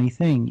lonely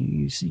thing.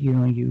 You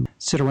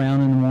sit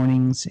around in the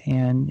mornings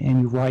and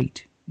you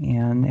write.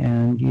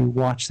 And you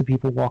watch the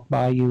people walk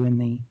by you in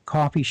the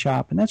coffee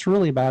shop, and that's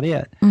really about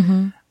it.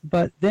 Mm-hmm.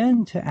 But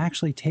then to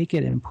actually take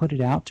it and put it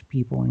out to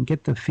people and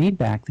get the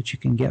feedback that you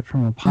can get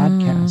from a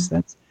podcast,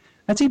 that's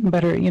even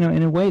better.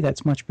 In a way,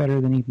 that's much better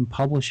than even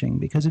publishing,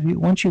 because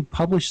once you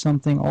publish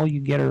something, all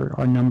you get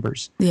are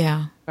numbers.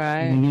 Yeah,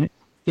 right. You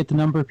get the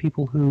number of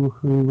people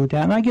who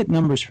down. And I get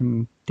numbers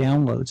from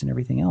downloads and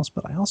everything else,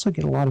 but I also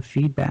get a lot of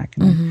feedback.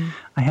 And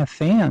I have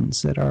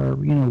fans that are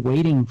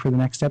waiting for the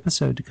next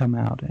episode to come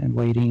out and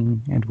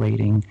waiting and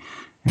waiting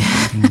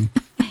and waiting.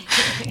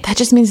 That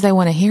just means they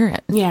want to hear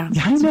it. Yeah,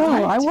 I know.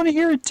 Right. I want to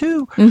hear it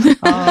too.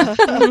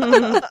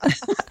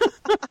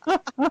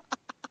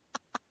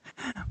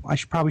 I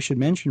probably should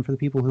mention for the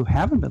people who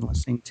haven't been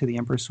listening to The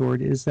Emperor's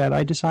Sword is that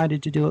I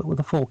decided to do it with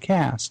a full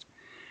cast.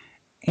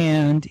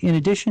 And in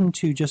addition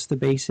to just the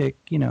basic,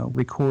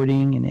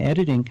 recording and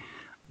editing,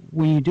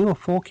 when you do a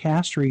full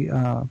cast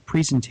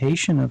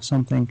presentation of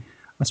something,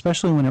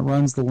 especially when it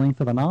runs the length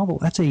of a novel,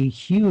 that's a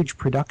huge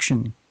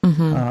production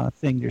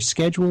thing. There's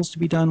schedules to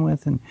be done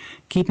with, and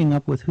keeping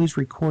up with who's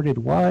recorded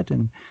what,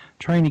 and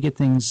trying to get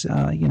things,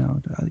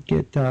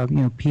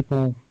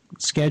 people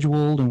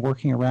scheduled and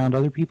working around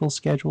other people's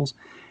schedules.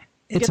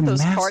 It's a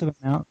massive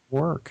amount of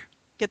work.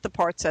 Get the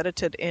parts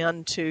edited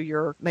into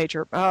your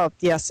major. Oh,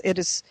 yes, it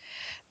is.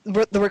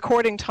 The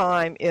recording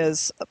time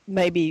is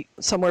maybe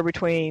somewhere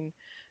between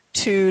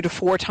 2 to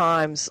 4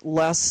 times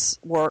less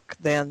work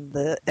than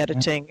the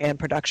editing and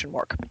production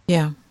work.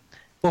 Yeah.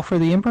 Well, for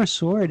the Emperor's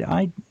Sword,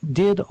 I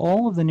did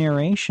all of the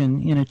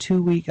narration in a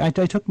 2-week... I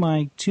took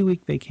my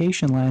 2-week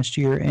vacation last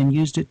year and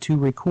used it to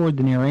record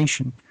the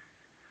narration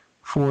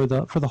for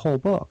the whole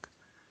book.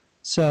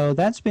 So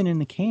that's been in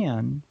the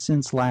can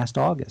since last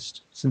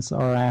August,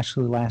 or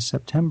actually last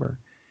September.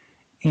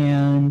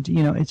 And,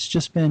 it's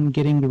just been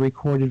getting the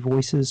recorded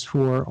voices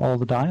for all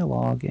the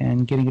dialogue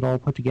and getting it all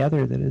put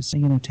together that has,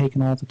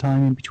 taken all the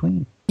time in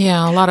between.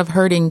 Yeah, a lot of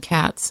herding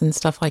cats and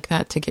stuff like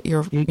that to get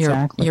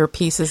your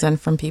pieces in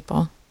from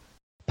people.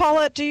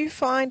 Paula, do you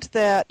find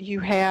that you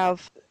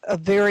have a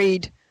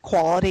varied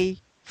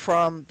quality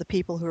from the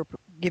people who are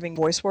giving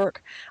voice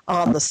work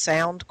on the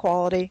sound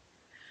quality?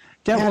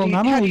 How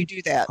do you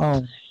do that?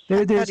 Oh,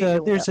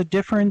 there's a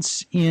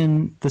difference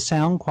in the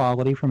sound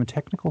quality from a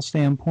technical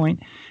standpoint,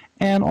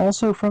 and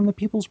also from the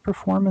people's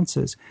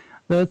performances.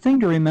 The thing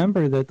to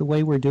remember that the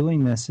way we're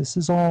doing this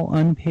is all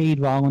unpaid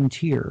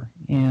volunteer,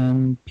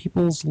 and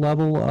people's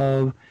level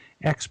of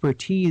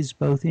expertise,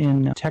 both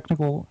in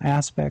technical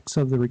aspects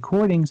of the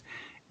recordings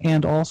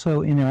and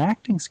also in their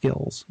acting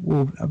skills,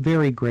 will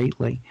vary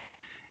greatly.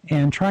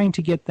 And trying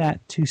to get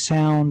that to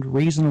sound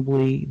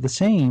reasonably the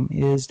same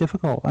is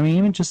difficult. I mean,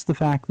 even just the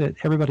fact that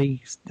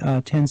everybody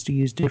tends to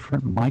use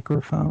different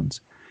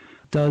microphones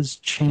does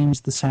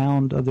change the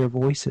sound of their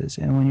voices.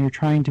 And when you're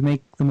trying to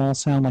make them all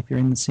sound like they're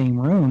in the same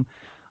room,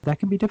 that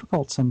can be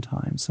difficult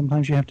sometimes.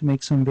 Sometimes you have to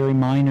make some very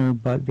minor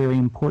but very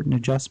important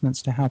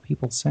adjustments to how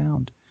people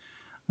sound.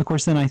 Of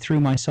course, then I threw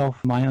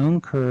myself my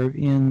own curve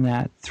in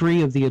that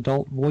 3 of the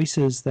adult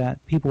voices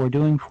that people are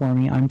doing for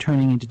me, I'm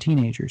turning into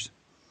teenagers.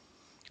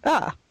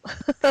 Ah.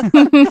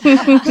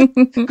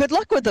 Good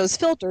luck with those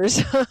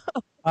filters.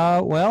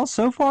 Well,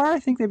 so far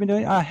I think they've been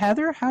doing...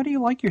 Heather, how do you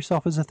like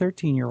yourself as a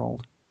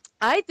 13-year-old?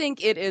 I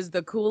think it is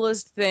the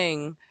coolest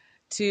thing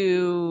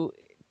to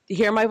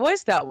hear my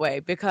voice that way,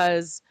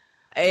 because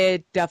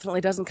it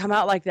definitely doesn't come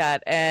out like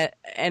that.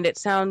 And it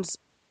sounds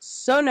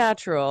so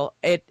natural.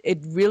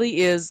 It really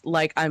is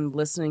like I'm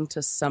listening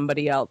to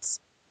somebody else.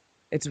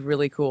 It's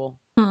really cool.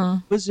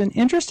 It was an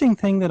interesting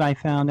thing that I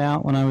found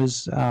out when I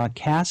was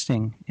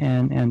casting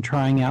and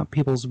trying out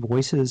people's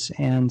voices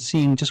and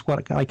seeing just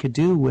what I could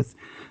do with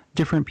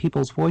different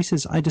people's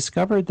voices. I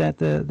discovered that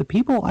the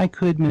people I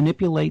could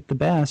manipulate the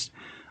best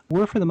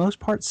were, for the most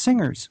part,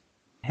 singers.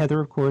 Heather,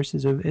 of course,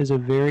 is a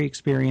very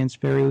experienced,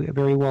 very,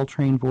 very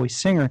well-trained voice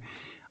singer.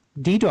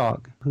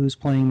 D-Dog, who's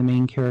playing the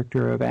main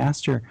character of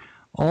Aster,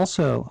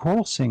 also a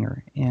choral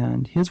singer,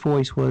 and his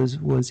voice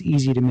was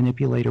easy to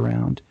manipulate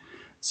around.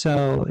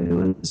 So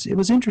it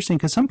was interesting,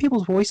 because some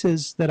people's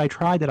voices that I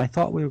tried that I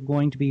thought were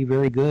going to be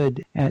very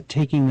good at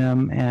taking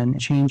them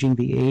and changing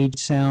the age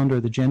sound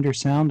or the gender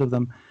sound of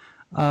them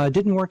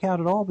didn't work out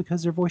at all,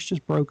 because their voice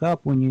just broke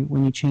up when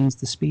you changed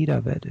the speed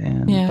of it.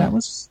 And that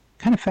was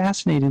kind of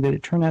fascinating that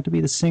it turned out to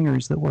be the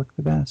singers that worked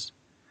the best.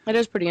 It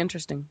is pretty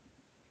interesting.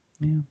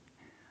 Yeah.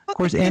 Of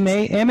course,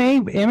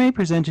 MA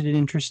presented an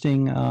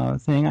interesting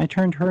thing. I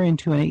turned her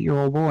into an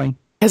 8-year-old boy.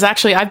 Because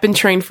actually, I've been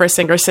trained for a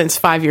singer since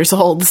 5 years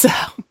old, so...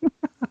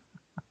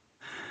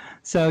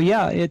 So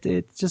yeah,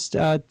 it's just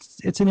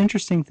it's an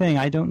interesting thing.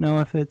 I don't know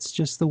if it's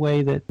just the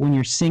way that when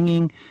you're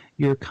singing,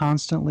 you're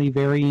constantly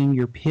varying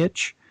your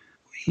pitch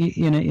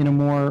in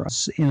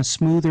a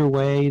smoother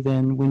way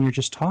than when you're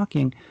just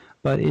talking.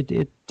 But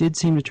it did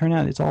seem to turn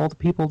out it's all the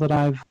people that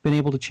I've been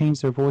able to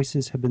change their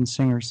voices have been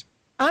singers.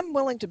 I'm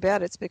willing to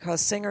bet it's because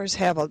singers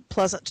have a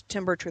pleasant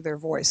timbre to their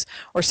voice,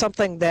 or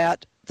something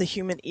that the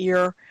human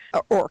ear,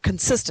 or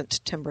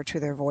consistent timbre to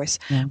their voice.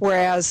 Yeah.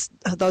 Whereas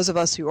those of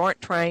us who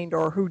aren't trained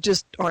or who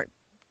just aren't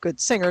good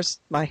singers,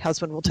 my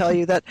husband will tell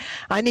you that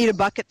I need a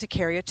bucket to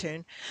carry a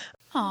tune,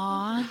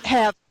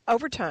 have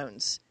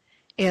overtones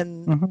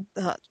in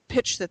the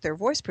pitch that their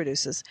voice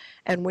produces.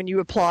 And when you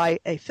apply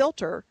a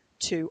filter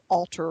to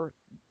alter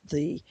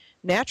the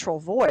natural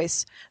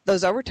voice,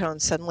 those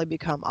overtones suddenly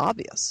become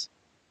obvious.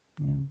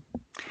 Yeah.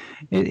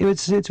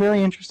 It's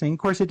very interesting. Of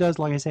course, it does,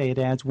 like I say, it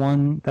adds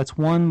one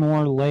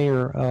more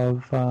layer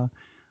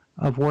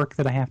of work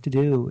that I have to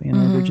do in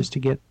order just to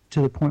get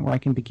to the point where I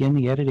can begin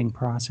the editing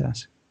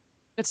process.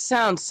 It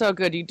sounds so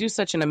good. You do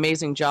such an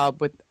amazing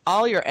job with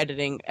all your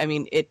editing. I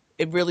mean, it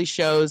really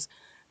shows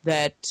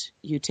that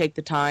you take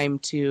the time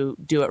to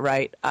do it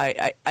right.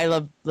 I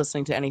love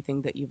listening to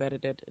anything that you've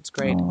edited. It's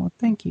great. Oh,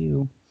 thank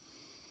you.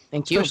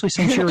 Thank you. Especially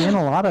since you're in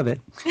a lot of it.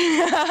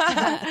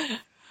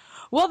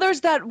 Well,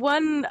 there's that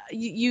one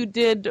you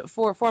did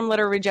for Form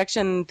Letter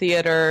Rejection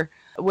Theater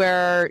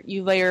where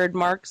you layered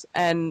Mark's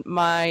and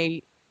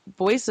my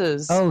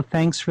voices. Oh,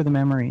 thanks for the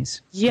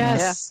memories.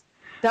 Yes.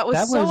 Yeah. That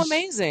was so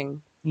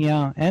amazing.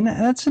 Yeah, and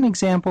that's an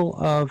example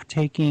of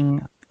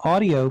taking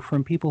audio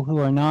from people who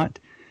are not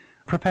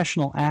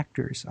professional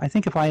actors. I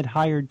think if I had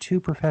hired 2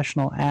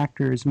 professional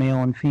actors,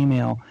 male and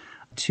female,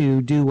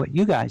 to do what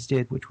you guys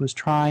did, which was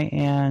try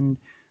and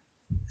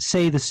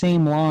say the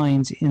same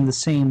lines in the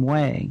same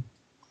way,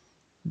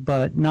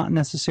 but not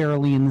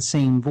necessarily in the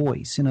same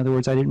voice. In other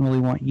words, I didn't really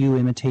want you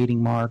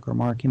imitating Mark or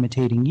Mark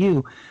imitating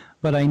you,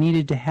 but I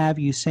needed to have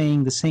you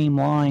saying the same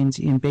lines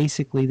in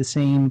basically the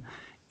same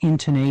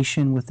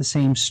intonation with the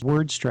same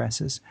word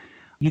stresses.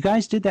 You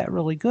guys did that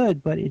really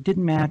good, but it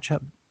didn't match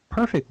up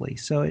perfectly.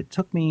 So it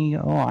took me,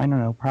 I don't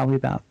know, probably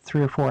about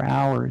 3 or 4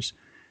 hours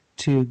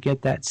to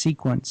get that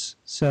sequence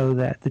so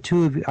that the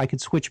two of you, I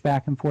could switch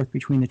back and forth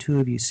between the two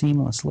of you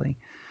seamlessly.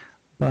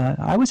 But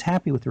I was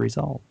happy with the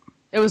result.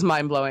 It was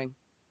mind-blowing.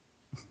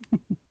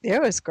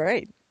 It was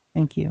great.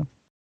 Thank you.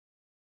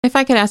 If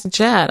I could ask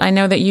Jet, I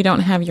know that you don't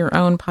have your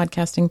own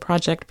podcasting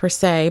project per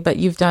se, but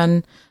you've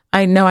done,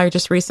 I know I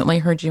just recently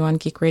heard you on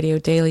Geek Radio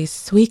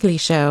Daily's weekly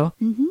show.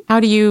 Mm-hmm. How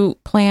do you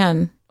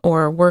plan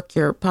or work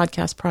your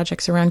podcast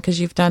projects around?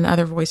 Because you've done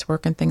other voice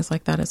work and things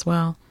like that as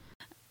well.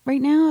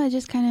 Right now, I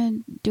just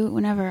kind of do it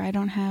whenever. I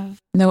don't have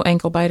No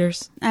ankle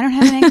biters. I don't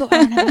have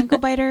an ankle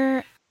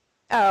biter.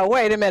 Oh,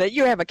 wait a minute.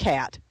 You have a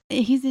cat.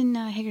 He's in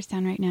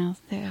Hagerstown right now.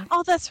 So.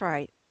 Oh, that's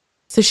right.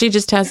 So she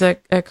just has a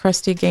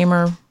crusty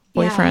gamer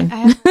boyfriend.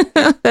 Yeah,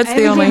 That's I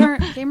the have only.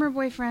 a gamer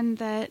boyfriend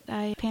that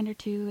I pander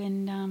to,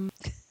 and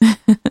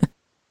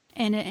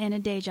and a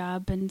day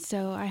job, and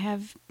so I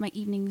have my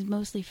evenings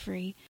mostly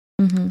free.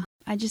 Mm-hmm.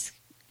 I just,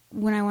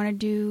 when I want to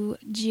do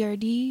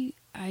GRD,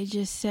 I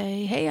just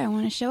say, hey, I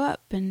want to show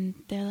up, and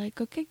they're like,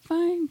 okay,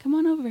 fine, come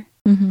on over.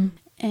 Mm-hmm.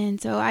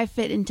 And so I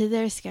fit into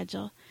their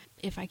schedule.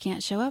 If I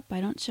can't show up, I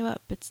don't show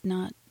up.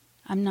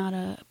 I'm not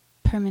a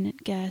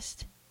permanent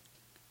guest.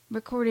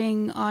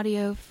 Recording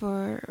audio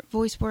for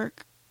voice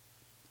work,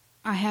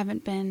 I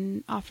haven't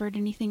been offered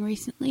anything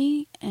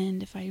recently,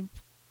 and if I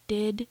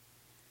did,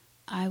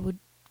 I would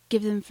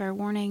give them fair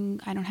warning.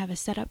 I don't have a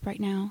setup right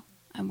now.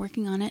 I'm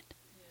working on it,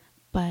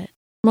 but...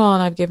 Well,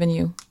 and I've given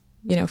you,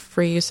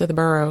 free use of the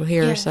burrow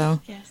here, yes,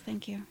 so. Yes,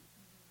 thank you.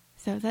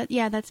 So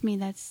that's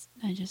me.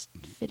 I just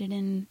fit it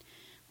in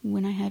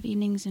when I have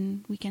evenings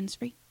and weekends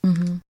free.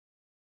 Mm-hmm.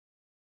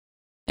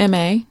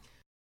 M.A.?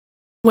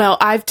 Well,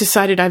 I've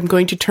decided I'm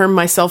going to term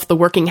myself the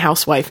working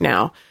housewife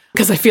now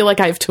because I feel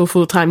like I have 2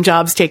 full-time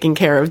jobs taking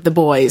care of the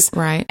boys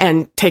Right.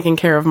 and taking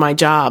care of my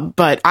job.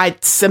 But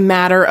it's a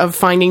matter of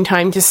finding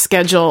time to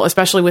schedule,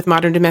 especially with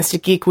Modern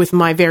Domestic Geek, with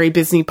my very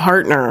busy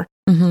partner,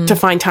 Mm-hmm. to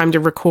find time to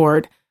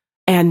record.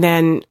 And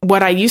then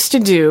what I used to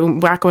do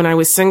back when I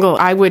was single,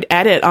 I would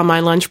edit on my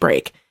lunch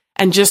break.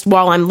 And just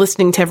while I'm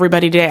listening to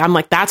everybody today, I'm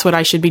like, that's what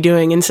I should be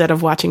doing instead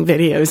of watching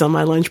videos on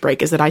my lunch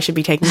break, is that I should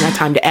be taking that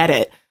time to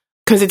edit.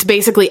 Because it's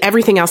basically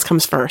everything else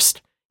comes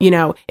first.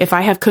 If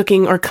I have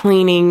cooking or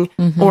cleaning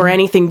or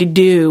anything to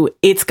do,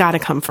 it's got to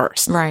come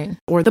first. Right.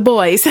 Or the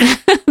boys.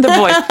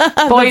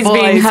 The boys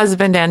being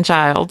husband and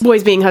child.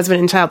 Boys being husband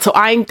and child. So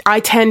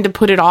I tend to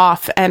put it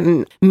off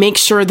and make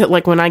sure that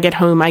when I get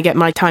home, I get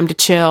my time to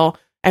chill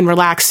and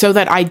relax so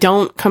that I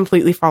don't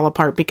completely fall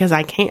apart because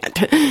I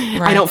can't.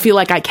 Right. I don't feel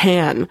like I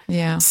can.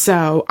 Yeah.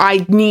 So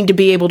I need to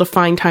be able to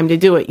find time to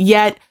do it.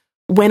 Yet,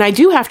 when I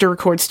do have to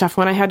record stuff,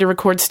 when I had to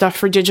record stuff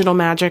for Digital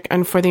Magic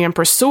and for the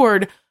Empress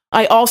Sword,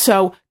 I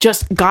also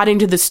just got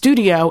into the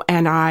studio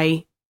and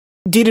I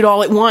did it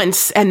all at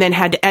once and then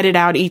had to edit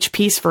out each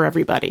piece for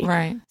everybody.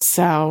 Right.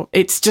 So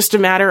it's just a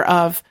matter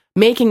of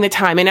making the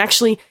time. And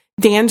actually,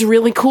 Dan's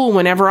really cool.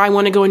 Whenever I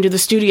want to go into the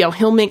studio,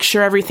 he'll make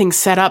sure everything's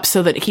set up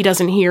so that he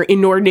doesn't hear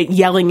inordinate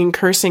yelling and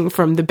cursing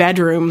from the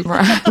bedroom,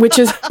 Right. which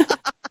is...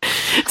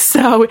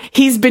 So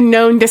he's been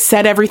known to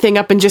set everything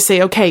up and just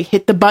say, okay,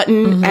 hit the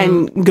button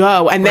and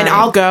go. And then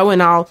I'll go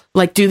and I'll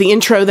do the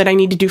intro that I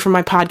need to do for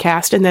my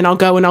podcast. And then I'll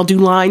go and I'll do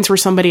lines for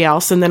somebody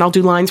else. And then I'll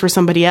do lines for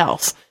somebody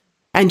else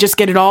and just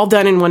get it all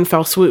done in one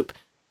fell swoop.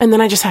 And then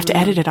I just have to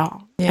edit it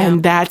all. Yeah.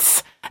 And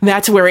that's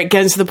where it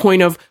gets to the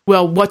point of,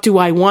 well, what do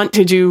I want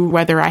to do,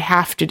 whether I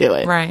have to do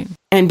it? Right.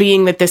 And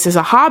being that this is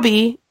a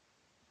hobby,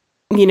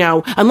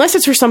 unless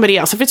it's for somebody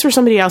else. If it's for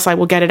somebody else, I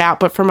will get it out.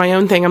 But for my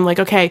own thing, I'm like,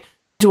 okay,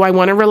 do I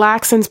want to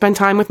relax and spend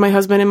time with my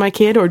husband and my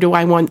kid, or do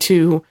I want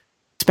to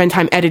spend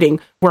time editing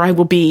where I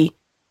will be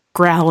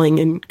growling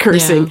and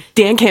cursing? Yeah.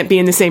 Dan can't be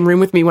in the same room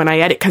with me when I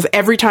edit because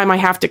every time I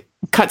have to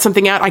cut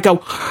something out, I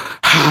go,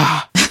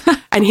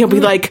 and he'll be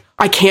like,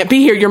 I can't be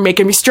here. You're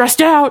making me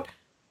stressed out.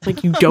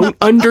 Like, you don't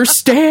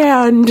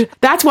understand.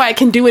 That's why I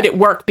can do it at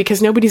work,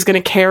 because nobody's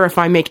going to care if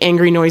I make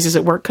angry noises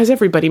at work, because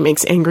everybody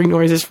makes angry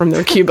noises from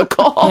their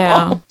cubicle.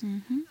 Yeah.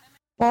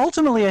 Well,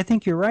 ultimately, I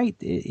think you're right.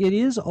 It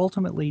is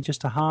ultimately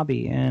just a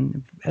hobby.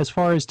 And as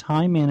far as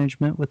time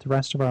management with the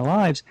rest of our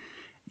lives,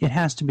 it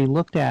has to be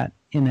looked at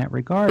in that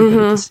regard. But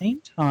at the same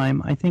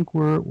time, I think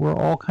we're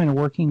all kind of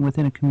working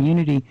within a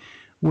community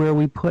where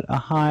we put a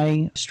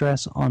high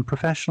stress on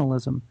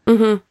professionalism.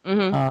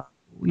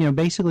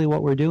 Basically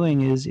what we're doing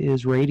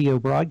is radio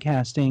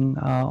broadcasting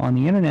on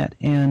the internet.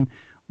 And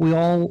we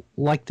all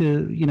like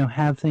to,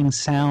 have things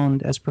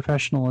sound as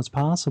professional as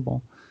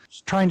possible.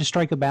 Trying to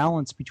strike a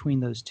balance between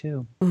those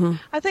two.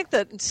 I think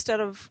that instead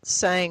of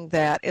saying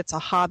that it's a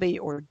hobby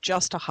or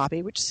just a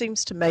hobby, which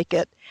seems to make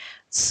it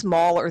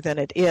smaller than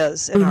it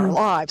is in our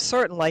lives,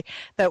 certainly,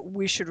 that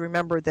we should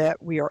remember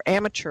that we are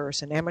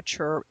amateurs, and an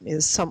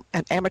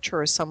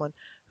amateur is someone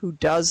who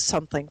does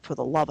something for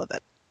the love of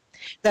it.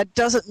 That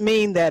doesn't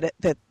mean that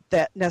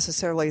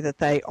necessarily that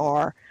they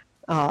are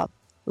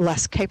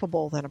less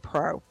capable than a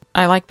pro.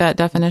 I like that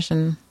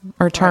definition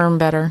or term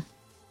better.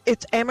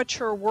 It's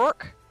amateur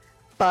work,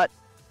 but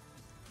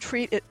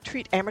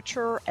treat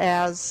amateur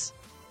as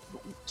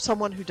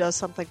someone who does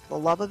something for the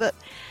love of it,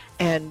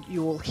 and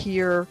you will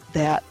hear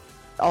that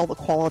all the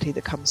quality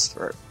that comes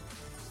through.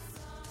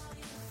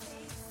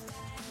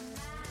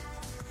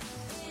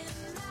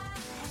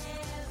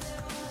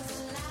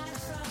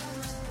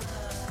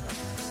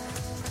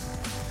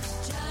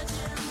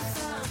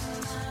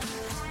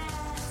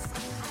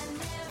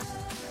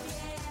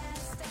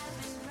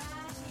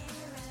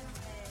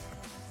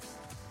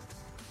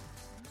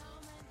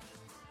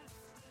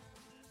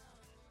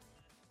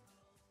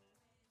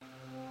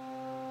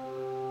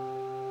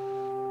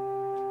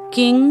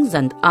 Kings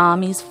and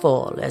armies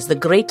fall as the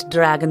great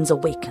dragons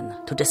awaken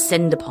to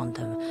descend upon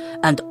them,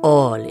 and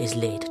all is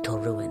laid to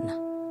ruin.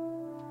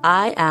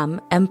 I am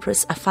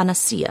Empress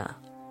Aphanasia.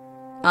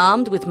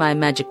 Armed with my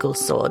magical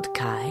sword,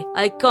 Kai,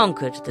 I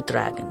conquered the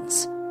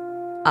dragons.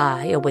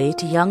 I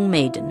await a young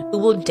maiden who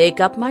will take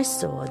up my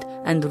sword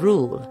and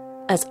rule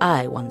as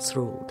I once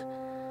ruled.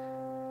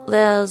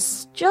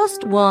 There's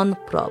just one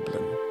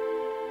problem.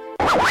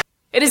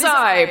 It is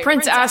I,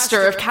 Prince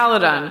Aster of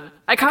Caledon.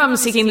 I come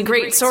seeking the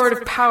great sword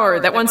of power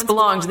that once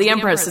belonged to the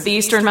Empress of the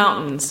Eastern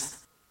Mountains.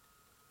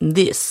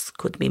 This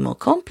could be more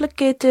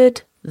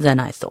complicated than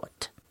I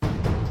thought.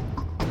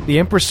 The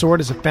Empress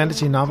Sword is a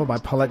fantasy novel by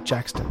Paulette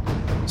Jackson.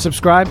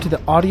 Subscribe to the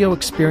audio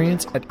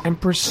experience at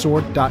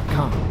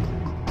empresssword.com.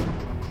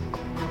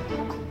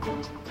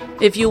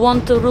 If you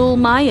want to rule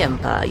my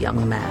empire,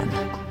 young man,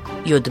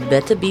 you'd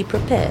better be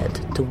prepared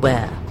to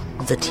wear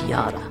the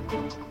tiara.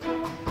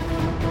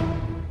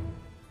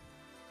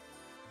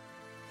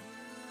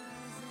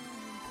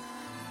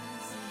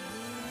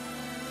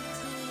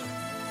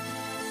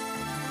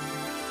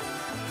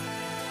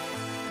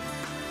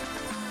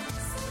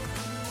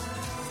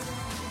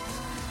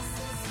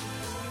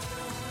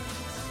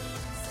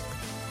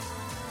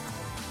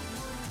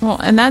 Well,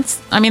 and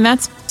that's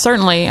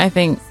certainly, I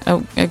think,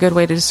 a good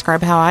way to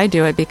describe how I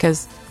do it,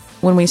 because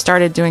when we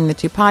started doing the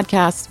 2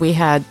 podcasts, we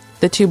had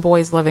the 2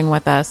 boys living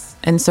with us.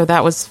 And so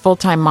that was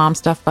full-time mom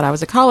stuff, but I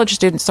was a college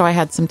student, so I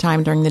had some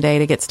time during the day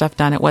to get stuff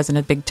done. It wasn't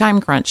a big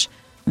time crunch.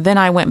 Then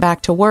I went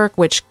back to work,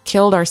 which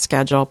killed our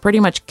schedule, pretty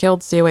much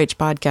killed COH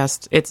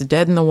podcast. It's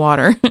dead in the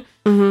water.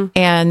 Mm-hmm.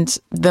 And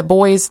the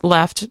boys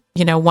left,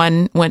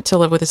 one went to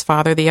live with his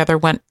father, the other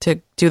went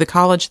to do the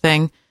college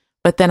thing.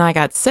 But then I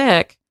got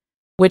sick,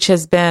 which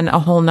has been a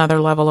whole nother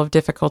level of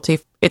difficulty.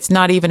 It's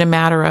not even a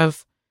matter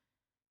of,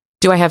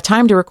 do I have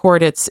time to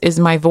record? Is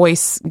my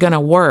voice going to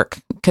work?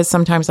 Because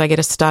sometimes I get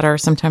a stutter.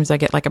 Sometimes I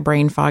get like a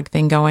brain fog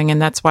thing going.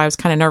 And that's why I was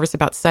kind of nervous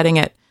about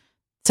setting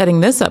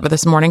this up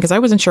this morning, because I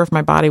wasn't sure if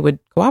my body would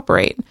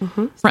cooperate.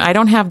 Mm-hmm. I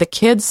don't have the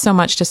kids so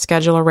much to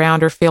schedule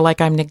around or feel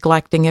like I'm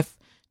neglecting if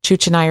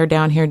Chooch and I are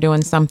down here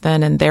doing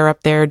something and they're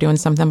up there doing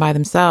something by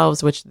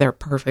themselves, which they're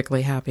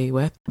perfectly happy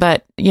with.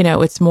 But,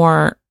 it's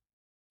more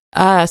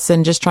us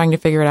and just trying to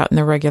figure it out in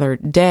the regular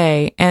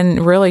day.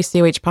 And really,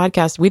 COH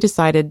podcast, we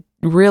decided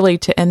really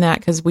to end that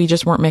because we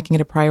just weren't making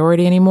it a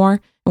priority anymore.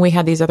 And we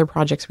had these other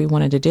projects we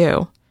wanted to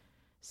do.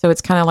 So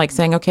it's kind of like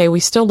saying, okay, we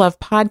still love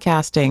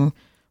podcasting.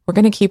 We're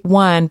going to keep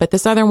one, but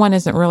this other one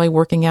isn't really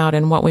working out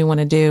in what we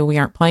want to do. We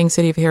aren't playing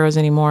City of Heroes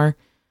anymore.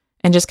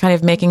 And just kind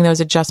of making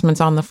those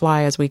adjustments on the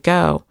fly as we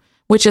go,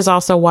 which is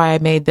also why I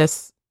made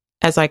this,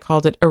 as I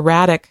called it,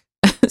 erratic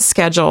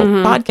schedule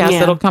podcast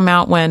that'll come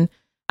out when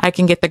I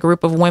can get the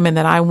group of women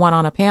that I want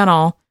on a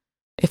panel,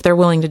 if they're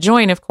willing to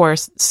join, of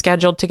course,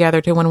 scheduled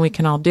together to when we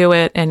can all do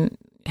it and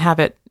have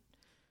it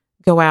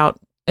go out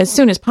as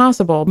soon as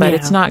possible. But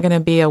it's not going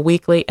to be a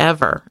weekly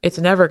ever. It's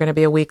never going to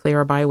be a weekly or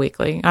a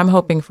bi-weekly. I'm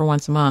hoping for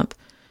once a month,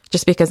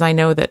 just because I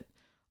know that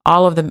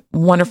all of the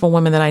wonderful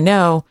women that I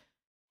know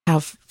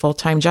have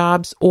full-time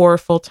jobs or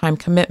full-time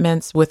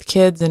commitments with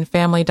kids and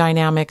family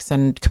dynamics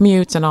and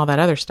commutes and all that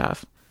other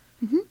stuff.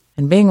 Mm-hmm.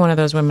 And being one of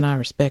those women, I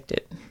respect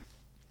it.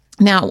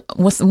 Now,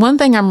 one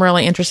thing I'm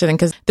really interested in,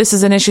 because this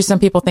is an issue some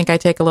people think I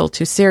take a little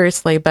too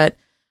seriously, but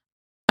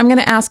I'm going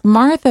to ask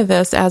Martha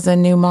this as a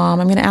new mom.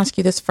 I'm going to ask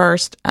you this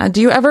first.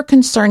 Do you ever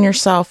concern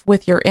yourself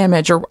with your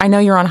image? Or I know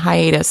you're on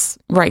hiatus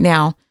right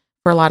now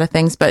for a lot of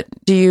things, but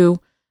do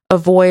you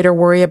avoid or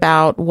worry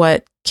about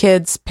what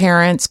kids,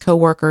 parents,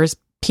 coworkers,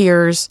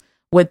 peers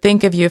would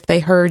think of you if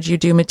they heard you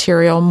do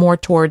material more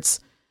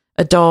towards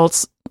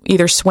adults,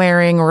 either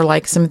swearing or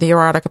like some of the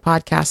erotica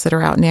podcasts that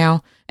are out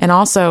now? And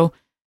also,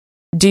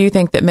 do you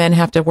think that men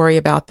have to worry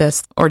about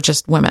this or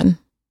just women?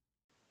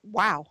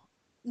 Wow.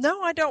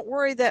 No, I don't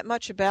worry that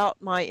much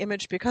about my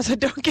image because I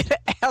don't get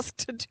asked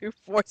to do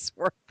voice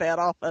work that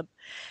often.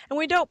 And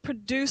we don't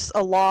produce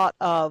a lot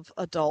of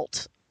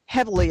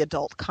heavily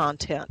adult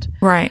content.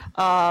 Right.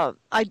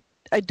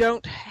 I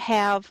don't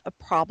have a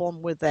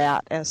problem with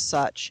that as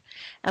such.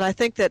 And I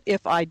think that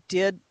if I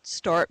did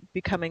start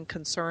becoming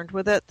concerned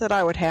with it, that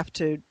I would have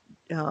to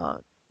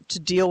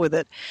deal with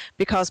it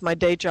because my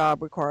day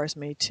job requires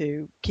me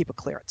to keep a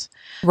clearance.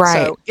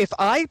 Right. So if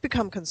I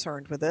become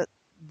concerned with it,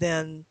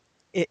 then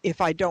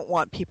if I don't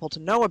want people to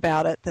know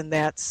about it, then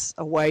that's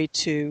a way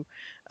to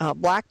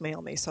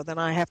blackmail me. So then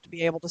I have to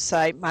be able to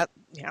say,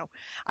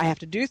 I have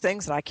to do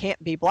things that I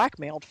can't be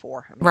blackmailed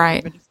for. I mean,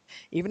 right.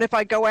 Even if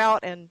I go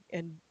out and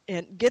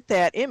get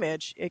that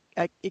image,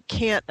 it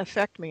can't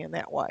affect me in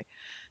that way.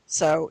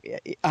 So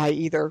I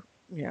either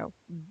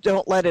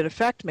don't let it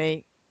affect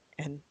me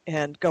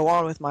and go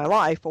on with my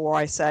life, or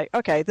I say,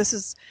 okay,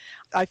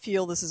 I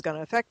feel this is going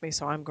to affect me,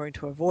 so I'm going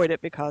to avoid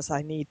it because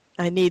I need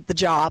the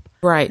job.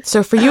 Right.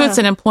 So for you, it's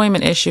an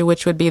employment issue,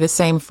 which would be the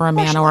same for a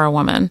man or a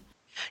woman.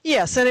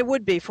 Yes, and it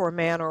would be for a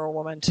man or a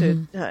woman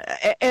to.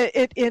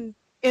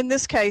 In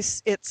this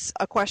case, it's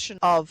a question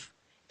of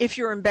if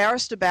you're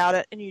embarrassed about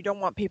it and you don't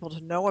want people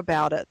to know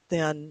about it,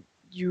 then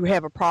you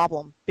have a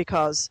problem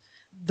because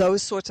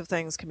those sorts of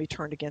things can be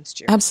turned against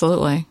you.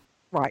 Absolutely.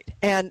 Right.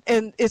 And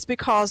it's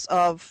because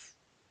of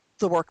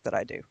the work that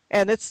I do.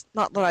 And it's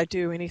not that I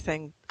do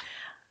anything.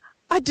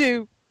 I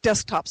do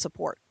desktop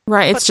support.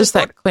 Right. It's just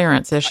that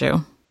clearance issue.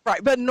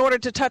 Right. But in order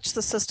to touch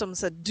the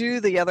systems that do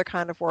the other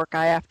kind of work,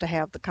 I have to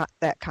have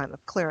that kind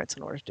of clearance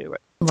in order to do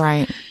it.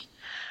 Right.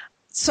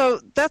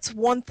 So that's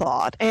one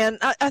thought. And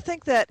I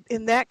think that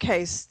in that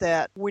case,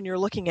 that when you're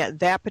looking at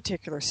that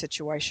particular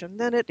situation,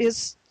 then it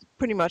is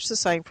pretty much the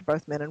same for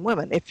both men and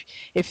women.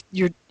 If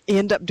you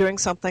end up doing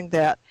something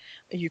that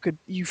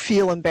you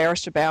feel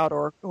embarrassed about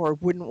or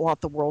wouldn't want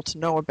the world to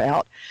know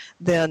about,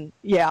 then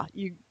yeah,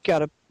 you got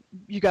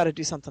to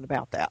do something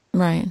about that.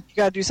 Right. You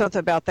got to do something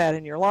about that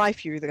in your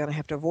life. You're either going to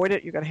have to avoid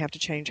it, you're going to have to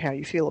change how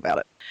you feel about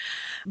it.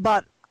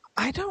 But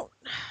I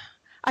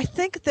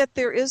think that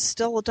there is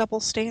still a double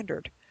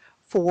standard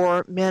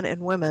for men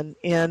and women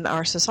in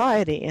our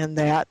society, in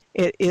that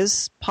it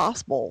is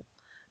possible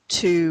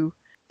to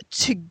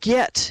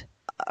get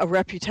a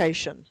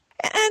reputation.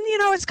 And,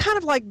 it's kind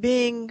of like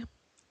being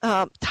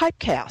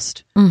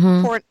typecast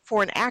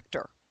for an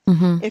actor.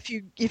 Mm-hmm. If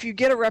you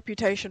get a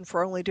reputation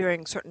for only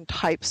doing certain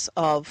types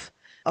of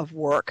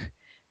work,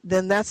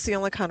 then that's the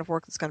only kind of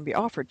work that's going to be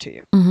offered to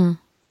you. Mm-hmm.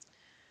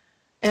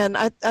 And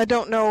I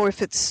don't know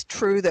if it's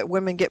true that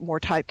women get more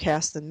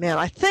typecast than men.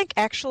 I think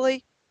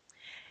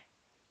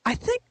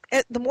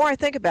the more I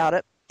think about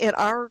it, in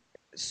our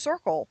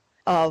circle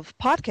of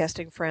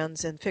podcasting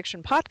friends in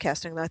fiction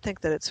podcasting, I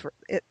think that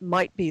it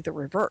might be the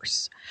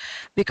reverse,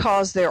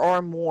 because there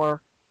are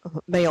more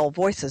male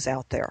voices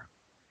out there.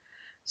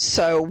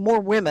 So more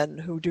women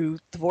who do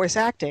the voice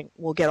acting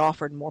will get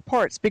offered more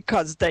parts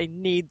because they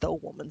need the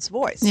woman's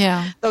voice.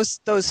 Yeah.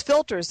 Those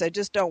filters, they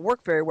just don't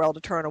work very well to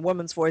turn a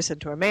woman's voice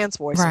into a man's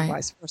voice, right, and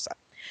vice versa.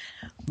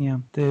 Yeah,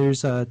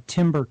 there's a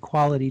timbre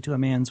quality to a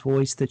man's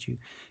voice that you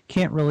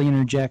can't really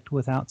interject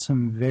without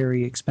some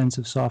very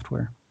expensive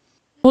software.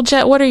 Well,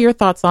 Jet, what are your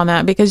thoughts on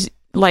that? Because,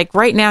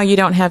 right now you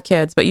don't have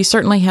kids, but you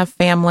certainly have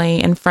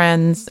family and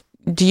friends.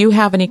 Do you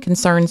have any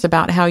concerns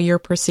about how you're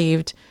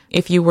perceived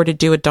if you were to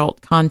do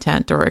adult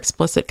content or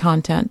explicit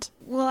content?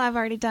 Well, I've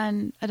already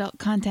done adult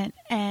content,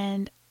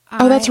 and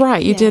that's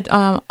right. You did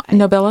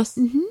Nobilis?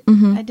 Mm-hmm.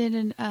 Mm-hmm. I did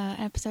an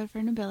episode for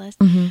Nobilis.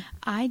 Mm-hmm.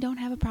 I don't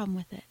have a problem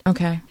with it.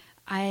 Okay.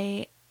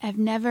 I have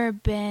never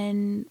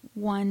been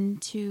one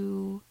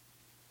to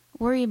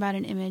worry about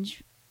an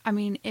image. I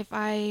mean, if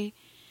I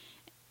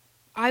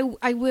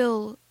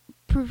will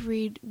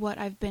proofread what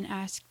I've been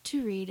asked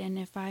to read, and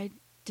if I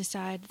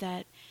decide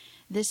that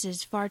this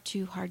is far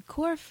too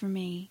hardcore for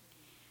me,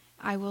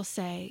 I will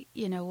say,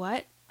 you know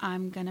what,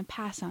 I'm going to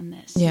pass on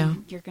this. Yeah.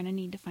 You're going to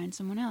need to find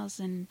someone else.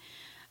 And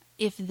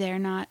if they're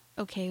not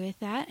okay with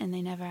that and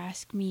they never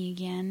ask me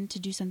again to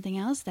do something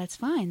else, that's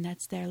fine.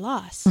 That's their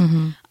loss.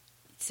 Mm-hmm.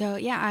 So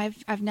yeah,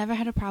 I've never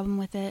had a problem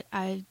with it.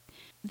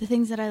 The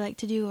things that I like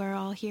to do are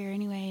all here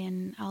anyway,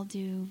 and I'll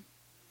do.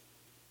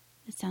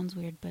 It sounds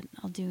weird, but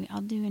I'll do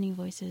any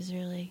voices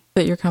really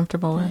that you're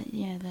comfortable with.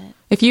 Yeah, that.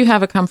 If you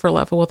have a comfort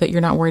level with it,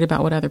 you're not worried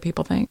about what other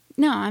people think.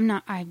 No, I'm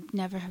not. I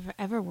never have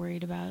ever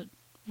worried about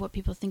what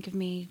people think of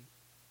me,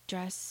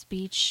 dress,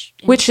 speech.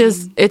 Anything. Which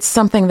it's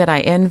something that I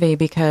envy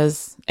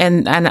because,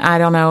 and I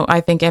don't know, I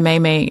think MA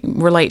may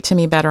relate to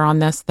me better on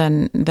this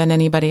than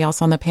anybody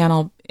else on the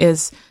panel,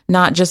 is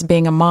not just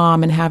being a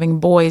mom and having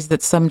boys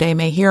that someday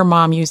may hear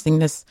mom using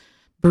this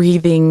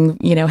breathing,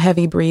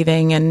 heavy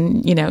breathing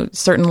and,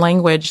 certain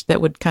language that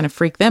would kind of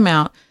freak them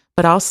out,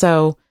 but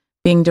also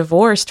being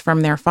divorced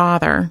from their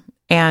father.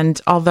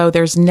 And although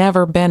there's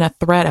never been a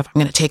threat of, I'm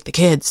going to take the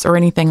kids or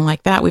anything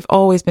like that, we've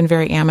always been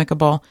very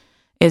amicable,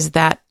 is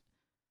that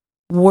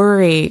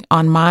worry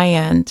on my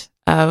end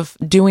of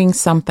doing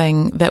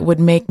something that would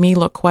make me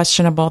look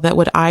questionable, that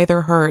would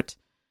either hurt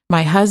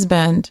my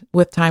husband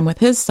with time with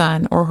his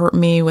son or hurt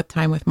me with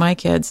time with my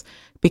kids.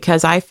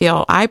 Because I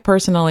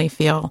personally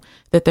feel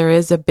that there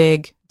is a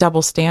big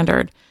double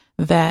standard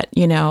that,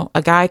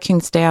 a guy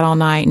can stay out all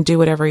night and do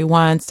whatever he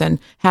wants and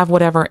have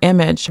whatever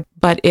image.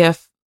 But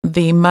if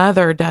the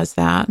mother does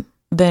that,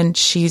 then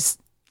she's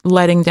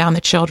letting down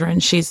the children.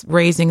 She's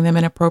raising them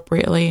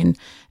inappropriately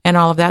and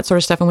all of that sort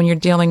of stuff. And when you're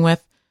dealing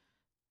with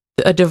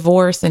a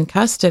divorce in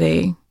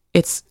custody,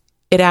 it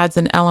adds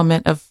an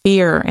element of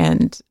fear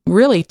and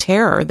really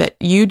terror that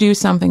you do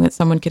something that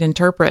someone could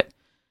interpret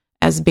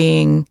as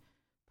being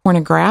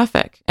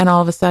pornographic and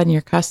all of a sudden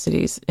your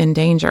custody's in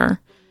danger?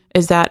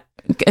 Is that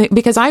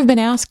because I've been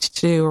asked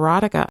to do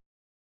erotica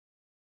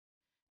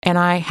and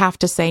I have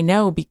to say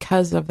no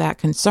because of that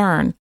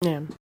concern.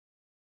 Yeah.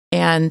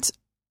 And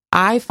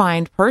I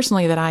find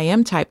personally that I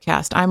am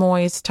typecast. I'm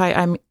always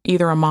I'm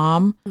either a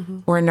mom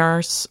or a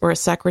nurse or a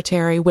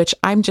secretary, which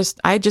I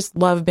just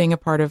love being a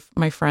part of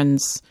my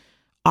friends'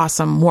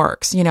 awesome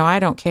works. You know, I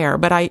don't care,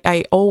 but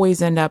I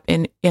always end up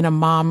in a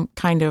mom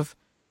kind of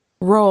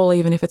role,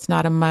 even if it's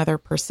not a mother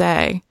per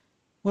se.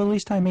 Well, at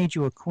least I made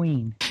you a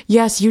queen.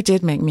 Yes, you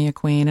did make me a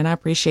queen, and I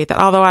appreciate that.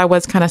 Although I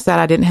was kind of sad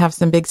I didn't have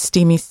some big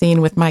steamy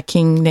scene with my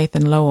King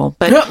Nathan Lowell,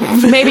 but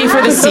maybe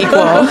for the sequel.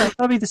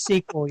 That'll be the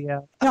sequel, yeah.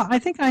 Yeah, I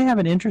think I have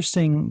an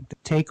interesting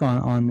take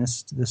on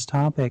this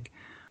topic.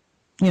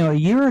 You know, a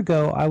year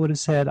ago, I would have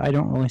said I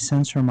don't really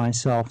censor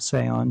myself,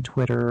 say, on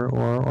Twitter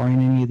or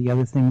in any of the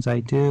other things I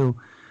do.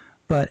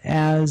 But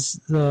as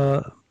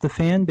the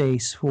fan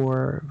base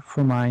for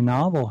my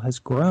novel has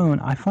grown,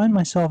 I find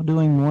myself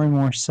doing more and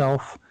more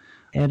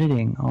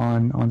self-editing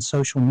on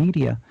social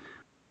media.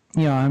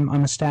 You know,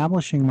 I'm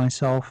establishing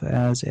myself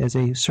as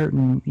a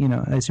certain, you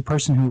know, as a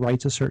person who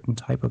writes a certain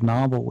type of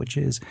novel, which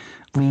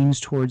leans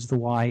towards the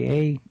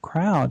YA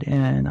crowd,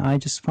 and I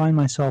just find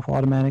myself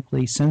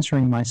automatically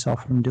censoring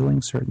myself from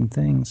doing certain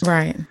things.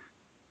 Right.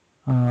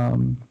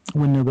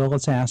 When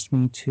Nobilis asked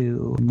me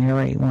to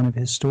narrate one of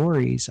his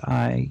stories,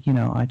 I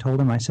told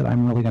him, I said,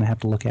 I'm really going to have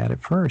to look at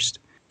it first.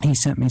 He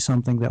sent me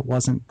something that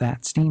wasn't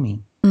that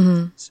steamy.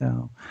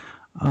 So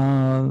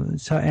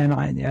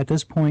at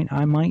this point,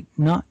 I might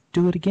not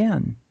do it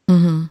again.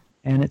 And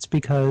it's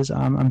because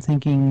I'm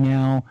thinking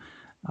now,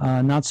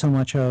 not so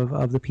much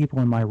of the people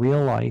in my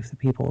real life, the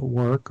people at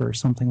work or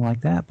something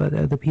like that,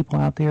 but the people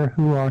out there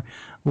who are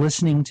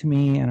listening to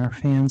me and are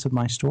fans of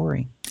my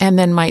story. And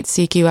then might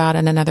seek you out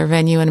in another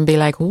venue and be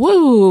like,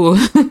 woo,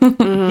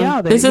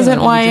 yeah, this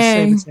isn't YA.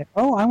 They say,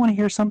 oh, I want to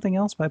hear something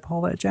else by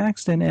Paulette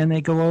Jackson. And they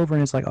go over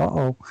and it's like,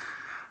 uh-oh.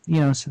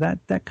 You know, so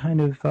that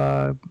kind of,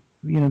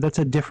 that's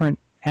a different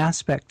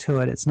aspect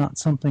to it. It's not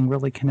something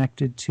really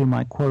connected to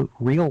my, quote,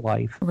 real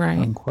life, right,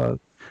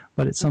 unquote,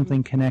 but it's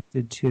something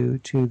connected to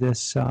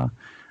this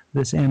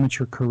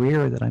amateur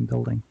career that I'm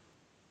building.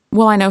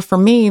 Well, I know for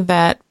me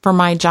that for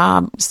my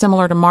job,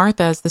 similar to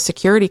Martha's, the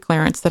security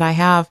clearance that I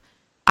have,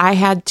 I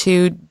had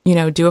to,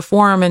 do a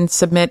form and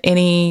submit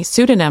any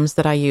pseudonyms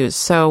that I use.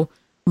 So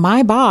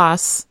my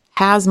boss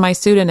has my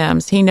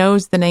pseudonyms. He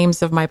knows the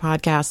names of my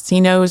podcasts. He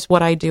knows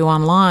what I do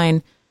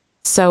online.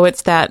 So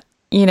it's that,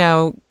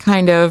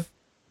 kind of,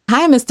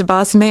 hi, Mr.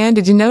 Boss Man,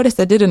 did you notice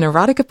I did an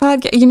erotica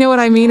podcast? You know what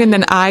I mean? And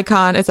then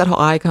it's that whole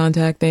eye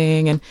contact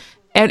thing. And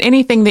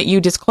anything that you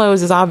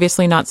disclose is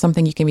obviously not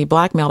something you can be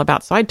blackmailed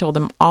about. So I told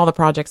them all the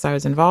projects I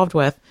was involved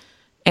with.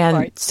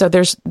 And so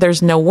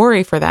there's no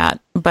worry for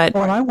that. But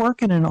when I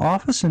work in an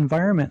office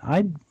environment,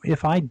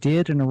 if I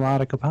did an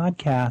erotica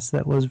podcast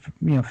that was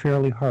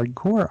fairly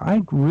hardcore,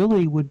 I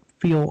really would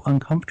feel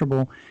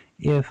uncomfortable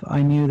if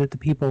I knew that the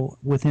people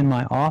within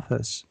my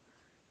office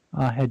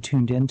had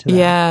tuned into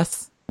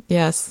that.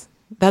 Yes.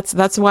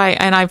 That's why.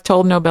 And I've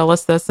told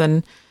Nobilis this,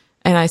 and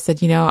I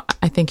said,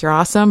 I think you're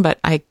awesome, but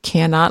I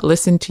cannot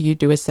listen to you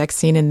do a sex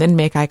scene and then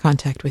make eye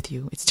contact with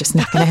you. It's just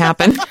not going to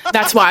happen.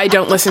 That's why I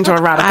don't listen to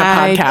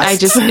erotica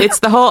podcasts. It's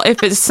the whole,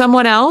 if it's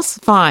someone else,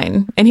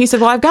 fine. And he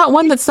said, well, I've got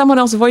one that's someone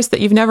else's voice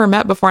that you've never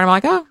met before. And I'm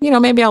like, oh,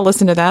 maybe I'll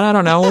listen to that. I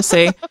don't know. We'll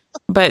see.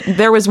 But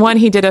there was one,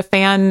 he did a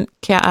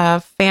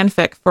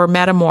fanfic for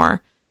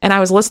Metamore. And I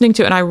was listening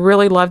to it, and I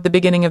really loved the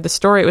beginning of the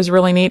story. It was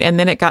really neat. And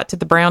then it got to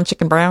the brown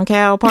chicken, brown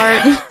cow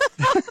part.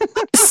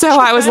 So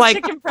I was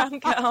like,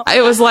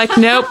 it was like,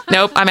 nope,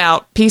 I'm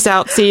out. Peace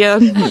out. See ya.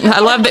 I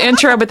love the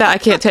intro, but that I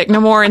can't take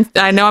no more. And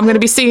I know I'm going to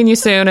be seeing you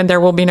soon, and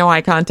there will be no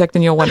eye contact,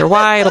 and you'll wonder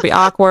why. It'll be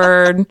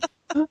awkward.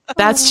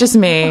 That's just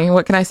me.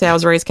 What can I say? I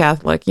was raised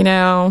Catholic,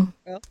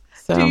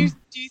 So.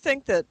 Do you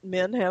think that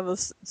men have a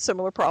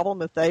similar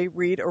problem if they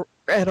read an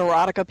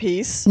erotica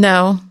piece?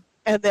 No.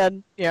 And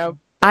then,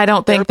 I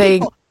don't think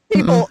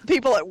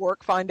People at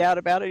work find out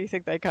about it. You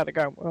think they kind of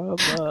go,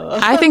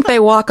 I think they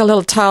walk a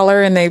little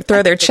taller and they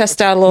throw their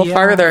chest out a little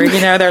farther.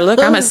 They're, look,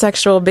 I'm a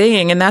sexual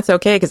being, and that's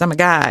okay because I'm a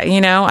guy.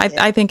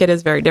 I think it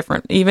is very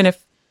different, even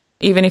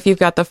if you've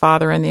got the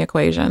father in the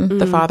equation,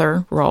 the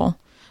father role.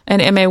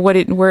 And Emma,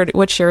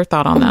 what's your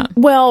thought on that?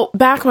 Well,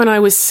 back when I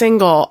was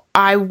single,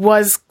 I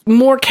was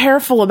more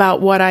careful about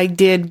what I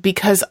did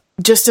because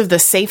just of the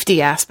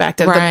safety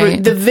aspect of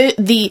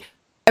the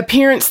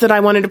appearance that I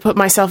wanted to put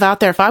myself out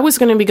there. If I was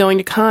going to be going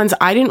to cons,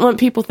 I didn't want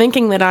people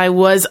thinking that I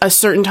was a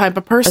certain type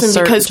of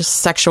person because just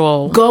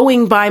sexual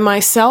going by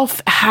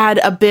myself had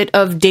a bit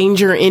of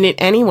danger in it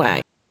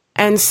anyway.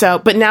 And so,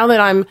 but now that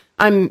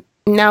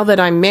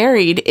I'm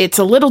married, it's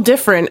a little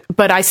different,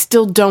 but I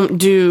still don't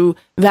do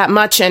that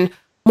much. And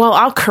while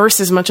I'll curse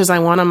as much as I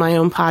want on my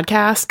own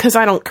podcast, because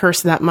I don't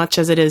curse that much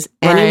as it is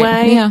anyway.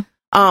 Right. Yeah.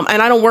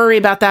 And I don't worry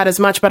about that as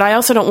much, but I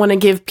also don't want to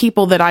give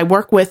people that I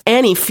work with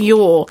any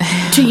fuel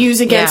to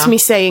use against me,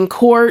 say, in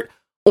court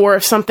or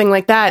something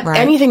like that. Right.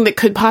 Anything that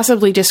could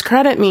possibly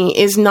discredit me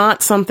is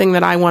not something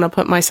that I want to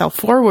put myself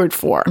forward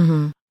for.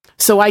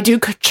 So I do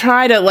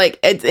try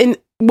to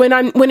when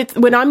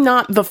I'm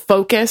not the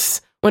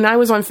focus. When I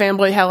was on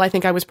Fanboy Hell, I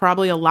think I was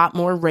probably a lot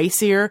more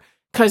racier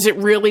because it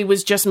really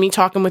was just me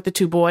talking with the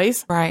two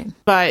boys. Right.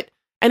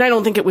 And I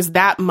don't think it was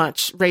that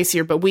much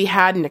racier, but we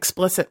had an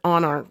explicit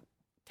on our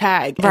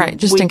tag. Right,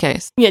 just in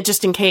case. Yeah,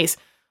 just in case.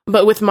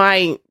 But with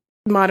my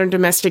Modern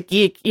Domestic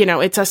Geek,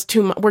 it's us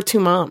we're two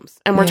moms,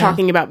 and we're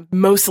talking about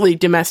mostly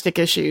domestic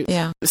issues.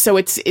 Yeah. So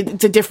it's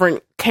a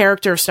different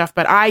character stuff,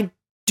 but I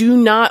do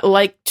not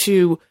like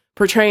to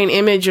portray an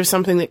image of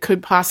something that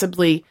could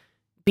possibly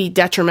be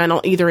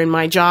detrimental either in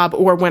my job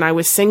or when I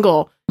was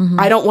single.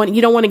 Mm-hmm.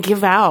 You don't want to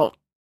give out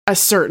a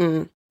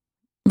certain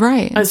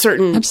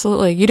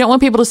absolutely. You don't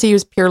want people to see you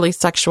as purely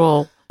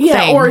sexual. Yeah.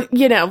 thing. Or,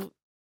 you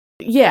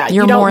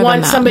don't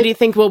want somebody to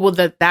think,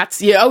 that's,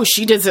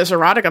 she did this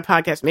erotica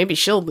podcast. Maybe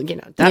she'll,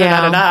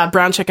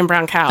 brown chicken,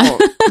 brown cow,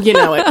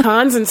 at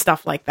cons and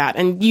stuff like that.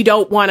 And you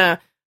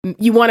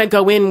want to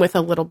go in with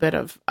a little bit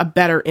of a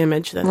better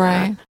image than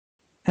that.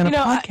 And a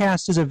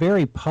podcast is a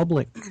very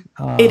public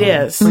it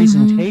is.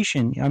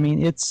 presentation. Mm-hmm. I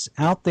mean, it's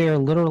out there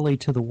literally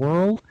to the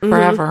world.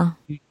 Forever.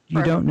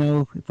 You don't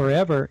know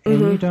forever,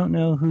 and you don't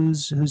know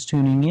who's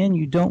tuning in.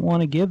 You don't want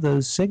to give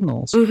those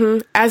signals. Mm-hmm.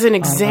 As an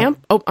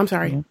example, I'm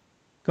sorry. Yeah.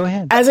 Go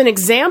ahead. As an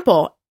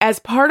example, as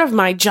part of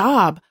my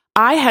job,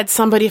 I had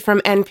somebody from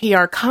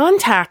NPR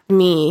contact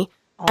me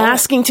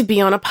asking to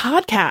be on a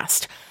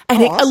podcast.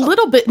 And it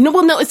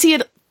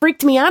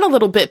freaked me out a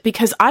little bit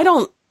because I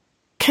don't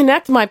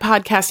connect my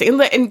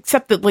podcasting,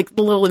 except the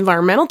little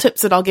environmental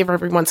tips that I'll give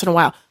every once in a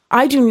while.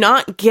 I do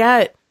not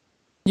get...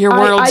 Your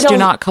worlds do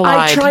not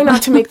collide. I try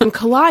not to make them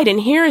collide.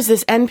 And here is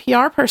this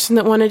NPR person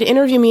that wanted to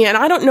interview me. And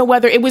I don't know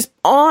whether it was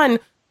on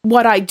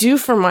what I do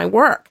for my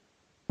work,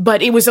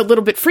 but it was a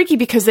little bit freaky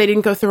because they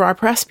didn't go through our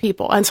press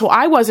people. And so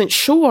I wasn't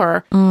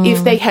sure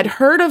if they had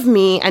heard of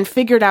me and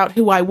figured out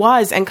who I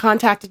was and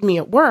contacted me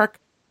at work,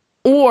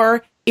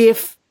 or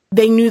if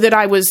they knew that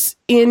I was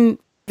in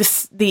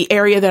the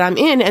area that I'm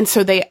in, and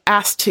so they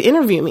asked to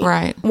interview me.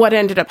 Right. What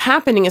ended up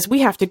happening is we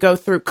have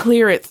to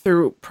clear it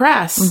through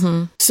press.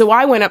 Mm-hmm. So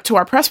I went up to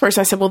our press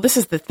person. I said, well, this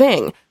is the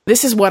thing.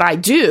 This is what I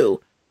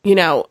do,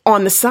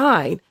 on the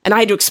side. And I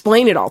had to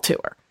explain it all to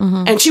her.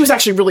 Mm-hmm. And she was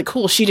actually really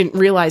cool. She didn't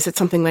realize that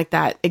something like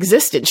that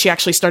existed. She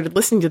actually started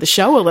listening to the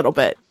show a little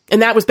bit.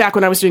 And that was back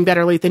when I was doing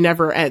Better Late Than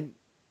Never and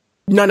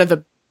none of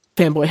the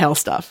Fanboy Hell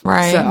stuff.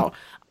 Right. So,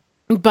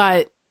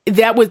 but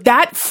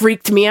that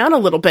freaked me out a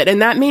little bit,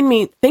 and that made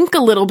me think a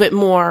little bit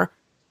more.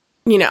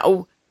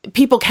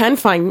 People can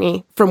find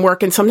me from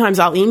work, and sometimes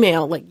I'll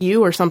email like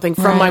you or something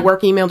from my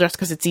work email just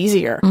because it's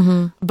easier.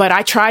 Mm-hmm. But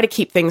I try to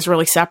keep things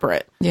really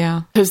separate.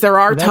 Yeah, because there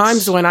are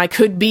times when I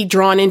could be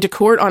drawn into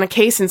court on a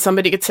case, and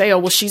somebody could say, "Oh,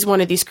 well, she's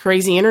one of these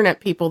crazy internet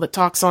people that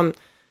talks on."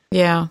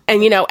 Yeah,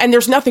 and and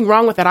there's nothing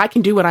wrong with that. I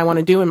can do what I want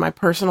to do in my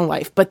personal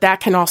life, but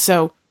that can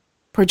also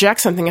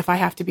project something if I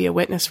have to be a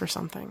witness for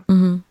something.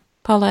 Mm-hmm.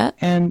 Paulette?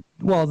 And,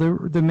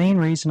 the main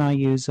reason I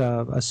use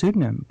a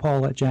pseudonym,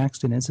 Paulette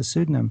Jackson is a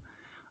pseudonym,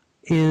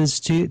 is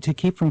to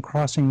keep from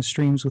crossing the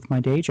streams with my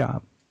day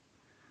job.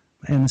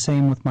 And the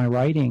same with my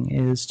writing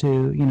is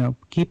to,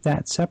 keep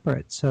that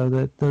separate so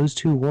that those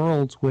two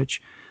worlds,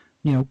 which,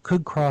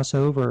 could cross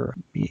over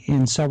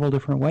in several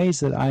different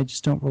ways, that I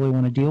just don't really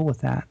want to deal with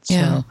that.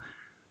 Yeah.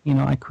 So,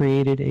 I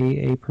created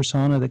a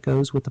persona that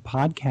goes with the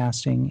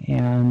podcasting,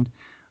 and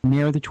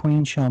ne'er the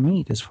twain shall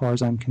meet as far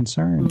as I'm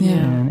concerned. Yeah.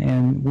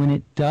 And when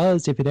it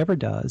does, if it ever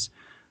does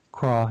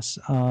cross,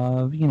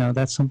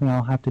 that's something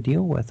I'll have to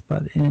deal with.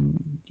 But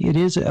it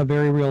is a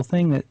very real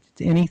thing that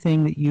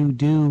anything that you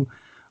do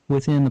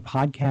within the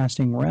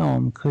podcasting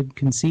realm could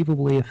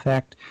conceivably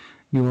affect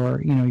your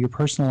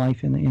personal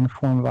life in the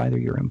form of either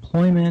your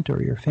employment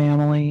or your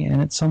family,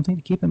 and it's something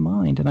to keep in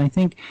mind. And I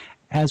think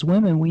as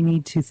women, we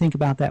need to think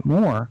about that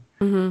more.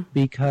 Mm-hmm.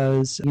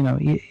 Because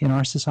in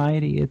our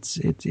society, it's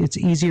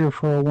easier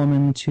for a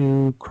woman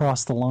to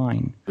cross the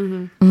line,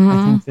 I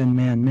think, than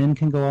men. Men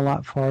can go a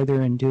lot farther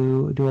and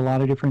do a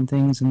lot of different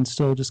things and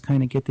still just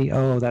kind of get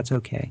that's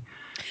okay.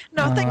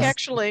 No, I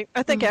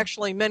think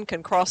actually men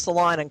can cross the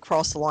line and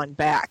cross the line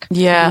back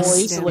more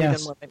easily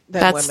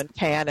than women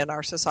can in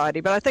our society.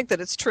 But I think that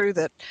it's true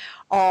that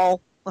all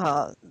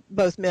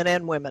both men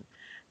and women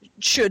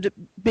should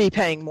be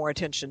paying more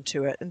attention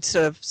to it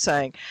instead of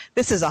saying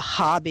this is a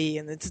hobby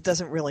and this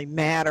doesn't really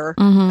matter.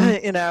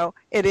 Mm-hmm.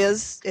 It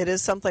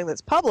is something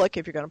that's public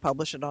if you're going to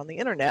publish it on the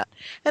internet,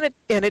 and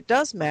it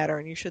does matter,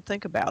 and you should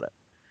think about it.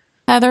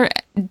 Heather,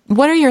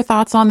 what are your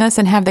thoughts on this,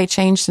 and have they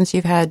changed since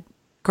you've had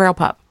Grail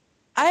Pup?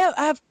 I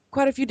have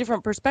quite a few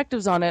different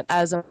perspectives on it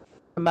as a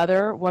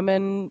mother,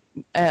 woman,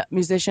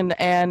 musician,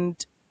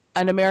 and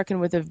an American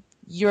with a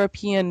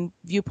European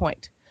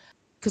viewpoint.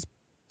 Because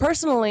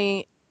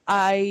personally,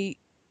 I'm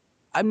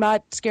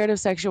not scared of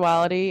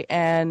sexuality,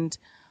 and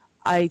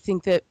I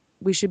think that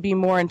we should be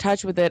more in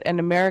touch with it, and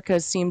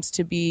America seems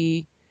to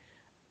be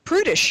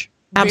prudish.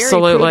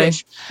 Absolutely. Very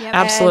prudish. Yep.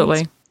 Absolutely.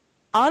 And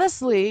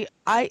honestly,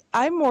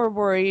 I'm more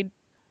worried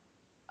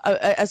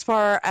as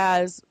far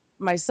as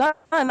my son.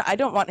 I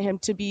don't want him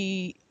to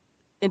be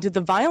into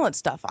the violent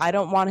stuff. I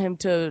don't want him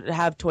to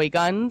have toy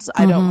guns.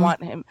 I don't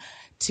want him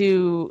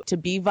to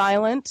be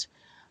violent.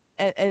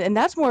 And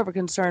that's more of a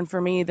concern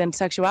for me than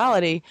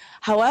sexuality.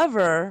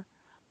 However,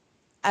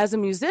 as a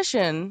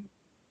musician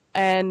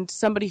and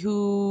somebody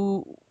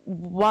who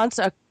wants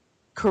a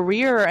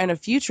career and a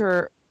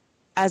future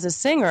as a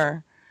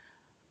singer,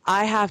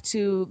 I have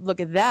to look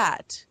at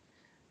that.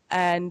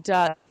 And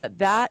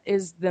that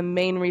is the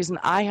main reason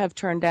I have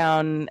turned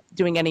down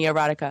doing any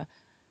erotica.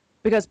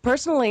 Because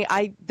personally,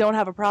 I don't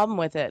have a problem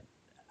with it.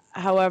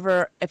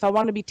 However, if I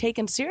want to be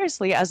taken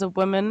seriously as a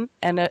woman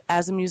and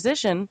as a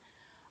musician,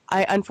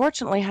 I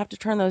unfortunately have to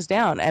turn those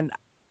down. And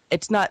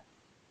it's not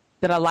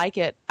that I like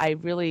it.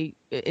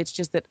 It's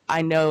just that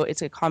I know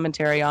it's a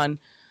commentary on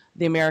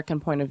the American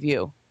point of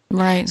view.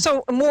 Right.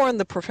 So more in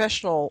the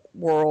professional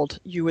world,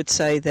 you would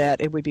say that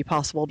it would be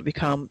possible to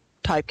become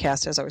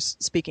typecast, as I was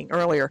speaking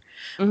earlier.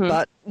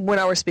 But when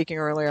I was speaking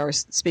earlier, I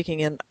was speaking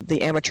in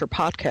the amateur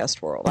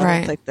podcast world. I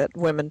don't think that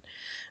women,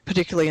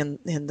 particularly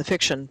in the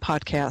fiction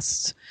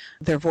podcasts,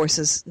 their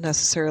voices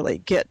necessarily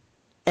get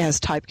as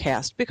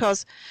typecast,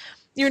 because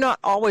you're not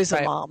always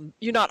a mom.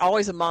 You're not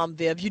always a mom,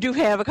 Viv. You do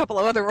have a couple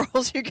of other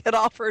roles you get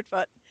offered,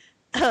 but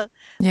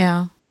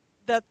yeah.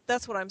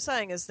 That's what I'm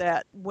saying, is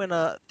that when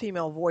a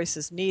female voice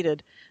is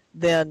needed,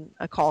 then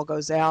a call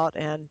goes out,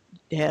 and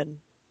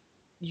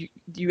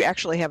you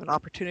actually have an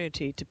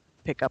opportunity to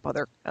pick up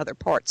other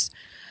parts.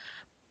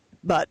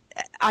 But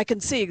I can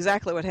see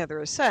exactly what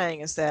Heather is saying,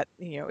 is that,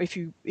 if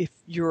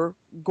you're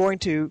going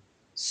to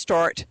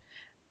start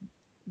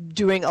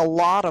doing a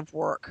lot of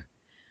work,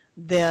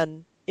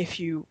 then if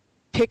you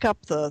pick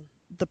up the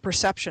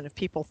perception, if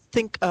people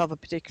think of a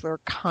particular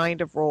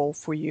kind of role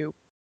for you,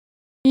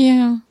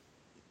 yeah,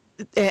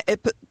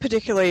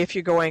 particularly if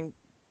you're going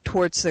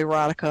towards the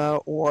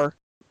erotica or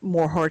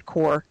more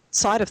hardcore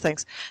side of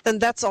things, then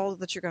that's all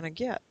that you're going to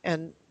get,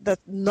 and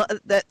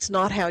that's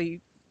not how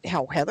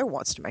Heather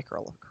wants to make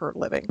her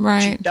living.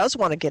 Right. She does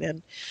want to get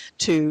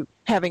into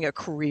having a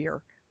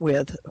career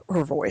with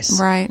her voice.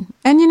 Right.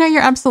 And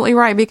you're absolutely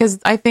right, because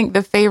I think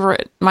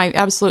my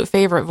absolute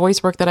favorite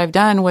voice work that I've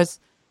done was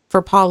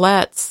for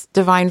Paulette's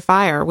Divine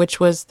Fire, which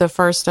was the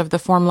first of the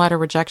Form Letter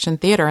Rejection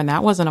Theater, and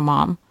that wasn't a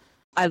mom.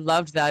 I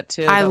loved that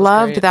too. I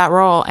loved that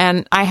role.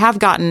 And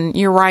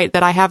you're right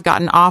that I have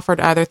gotten offered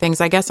other things.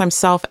 I guess I'm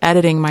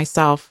self-editing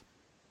myself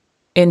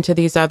into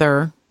these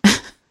other,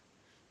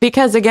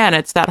 because again,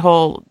 it's that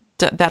whole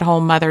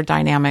mother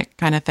dynamic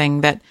kind of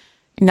thing, that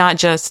not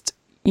just,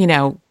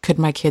 could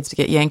my kids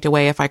get yanked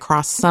away if I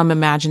cross some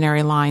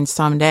imaginary line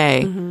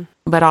someday,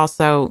 but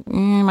also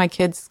my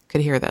kids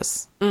could hear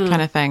this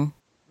kind of thing.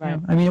 Right.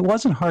 I mean, it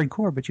wasn't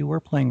hardcore, but you were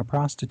playing a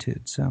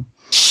prostitute, so.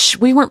 Shh,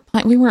 we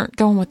weren't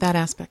going with that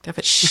aspect of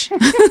it. Shh.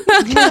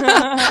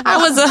 I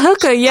was a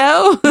hooker,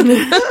 yo.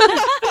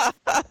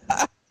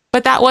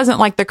 But that wasn't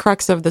like the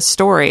crux of the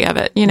story of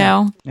it,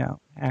 No,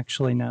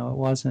 actually, no, it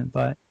wasn't.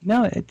 But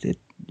no,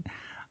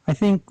 I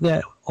think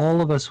that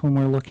all of us, when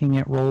we're looking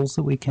at roles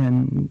that we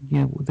can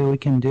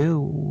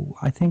do,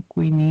 I think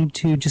we need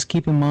to just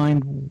keep in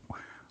mind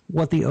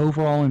what the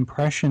overall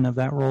impression of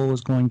that role is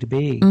going to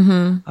be.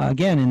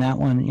 Again, in that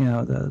one,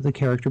 the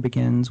character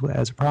begins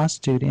as a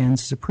prostitute,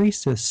 ends as a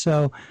priestess.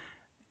 So,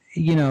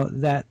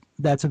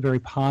 that's a very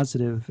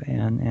positive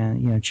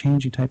and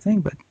changing type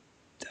thing. But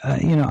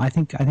I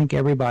think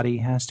everybody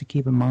has to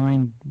keep in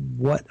mind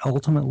what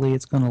ultimately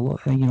it's going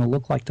to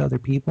look like to other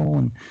people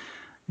and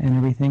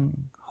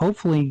everything.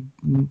 Hopefully,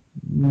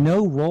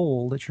 no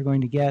role that you're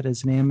going to get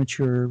as an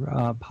amateur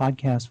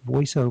podcast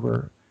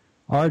voiceover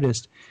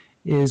artist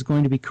is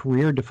going to be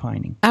career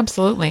defining.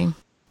 Absolutely.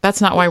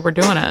 That's not why we're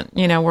doing it.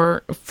 We're,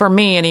 for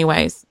me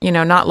anyways,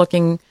 not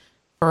looking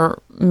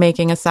for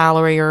making a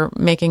salary or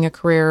making a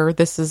career.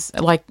 This is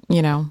like,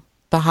 the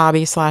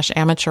hobby /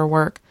 amateur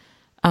work.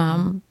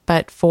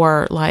 But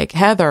for like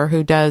Heather,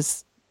 who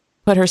does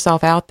put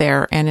herself out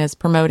there and is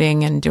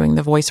promoting and doing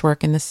the voice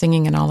work and the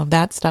singing and all of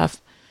that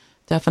stuff,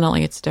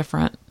 definitely it's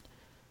different.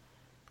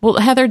 Well,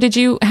 Heather, did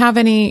you have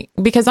any,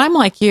 because I'm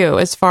like you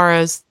as far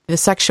as the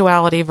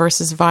sexuality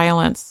versus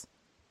violence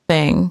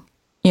thing,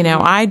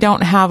 I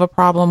don't have a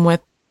problem with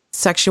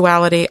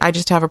sexuality. I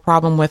just have a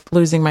problem with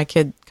losing my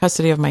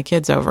custody of my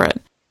kids over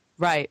it.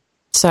 Right.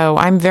 So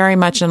I'm very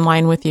much in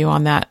line with you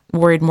on that,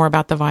 worried more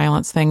about the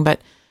violence thing. But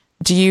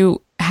do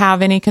you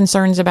have any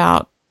concerns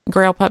about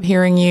Grail Pup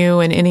hearing you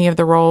in any of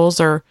the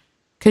roles? Or,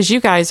 because you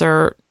guys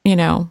are,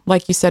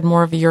 like you said,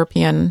 more of a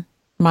European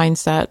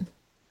mindset.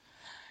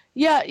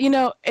 Yeah,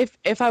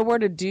 if I were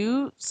to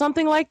do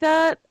something like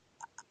that,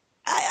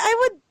 I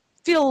would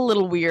feel a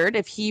little weird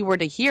if he were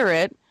to hear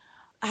it.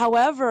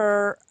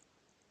 However,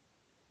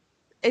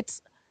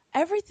 it's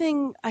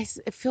everything.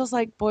 It feels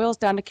like boils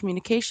down to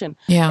communication.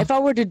 Yeah. If I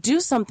were to do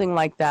something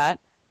like that,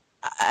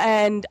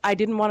 and I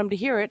didn't want him to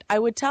hear it, I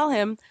would tell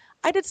him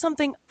I did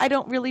something I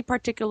don't really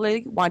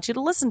particularly want you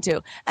to listen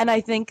to, and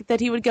I think that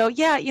he would go,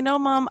 "Yeah,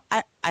 Mom,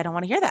 I don't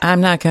want to hear that.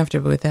 I'm not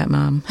comfortable with that,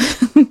 Mom."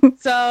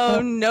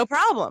 So no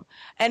problem.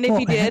 And if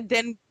he did,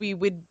 then we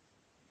would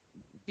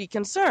be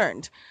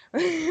concerned.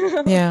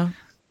 Yeah.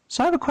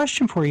 So I have a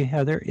question for you,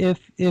 Heather.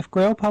 If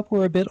Grail Pup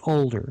were a bit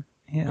older,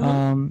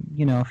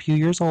 a few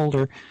years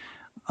older,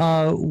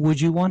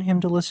 would you want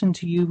him to listen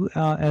to you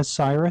as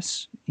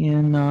Cyrus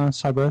in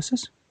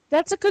Cybrosis?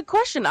 That's a good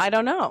question. I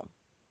don't know.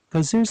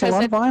 Because there's a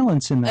lot of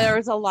violence in that.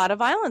 There's a lot of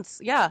violence,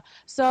 yeah.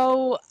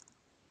 So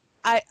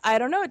I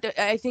don't know.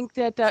 I think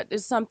that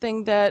is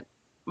something that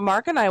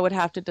Mark and I would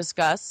have to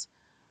discuss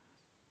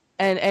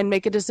and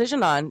make a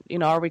decision on.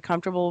 Are we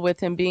comfortable with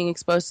him being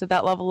exposed to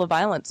that level of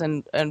violence,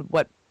 and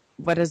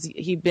what has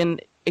he been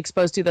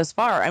exposed to thus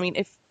far? I mean,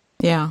 if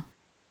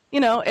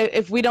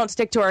we don't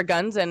stick to our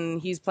guns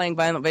and he's playing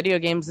violent video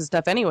games and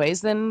stuff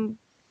anyways, then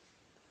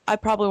I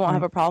probably won't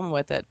have a problem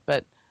with it.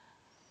 But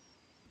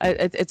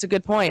it's a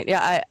good point.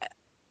 Yeah,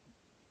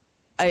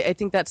 I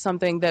think that's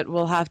something that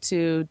we'll have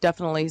to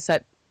definitely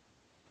set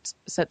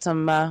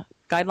some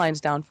guidelines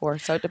down for.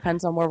 So it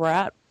depends on where we're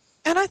at.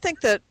 And I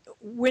think that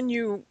when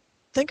you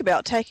think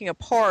about taking a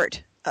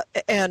part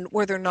and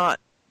whether or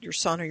not your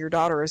son or your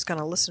daughter is going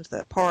to listen to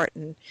that part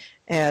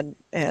and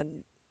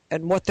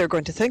what they're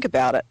going to think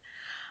about it,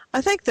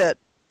 I think that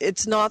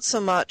it's not so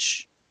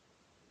much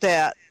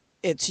that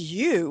it's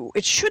you.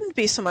 It shouldn't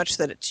be so much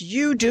that it's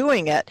you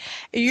doing it.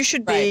 You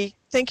should be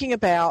thinking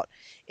about,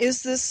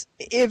 is this,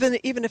 even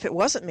if it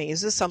wasn't me, is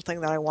this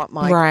something that I want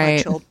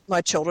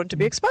my children to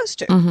be exposed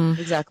to?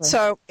 Mm-hmm. Exactly.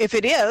 So if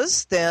it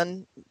is,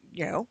 then,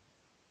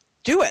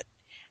 do it.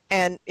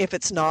 And if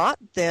it's not,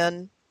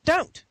 then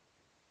don't.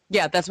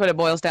 Yeah, that's what it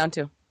boils down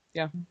to.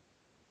 Yeah.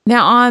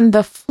 Now, on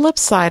the flip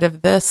side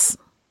of this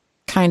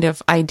kind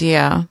of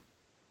idea,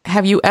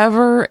 have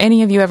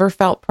any of you ever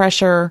felt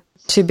pressure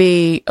to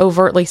be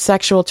overtly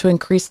sexual to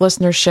increase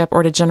listenership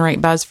or to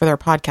generate buzz for their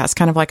podcast,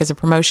 kind of like as a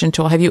promotion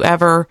tool? Have you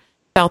ever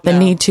felt the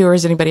need to, or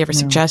has anybody ever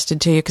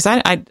suggested to you? Because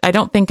I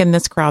don't think in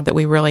this crowd that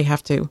we really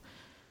have to.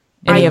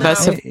 Any of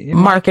us have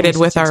marketed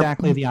with our...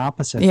 exactly the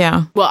opposite.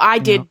 Yeah. Well, I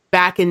did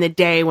back in the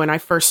day when I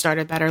first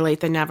started Better Late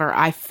Than Never.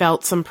 I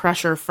felt some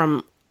pressure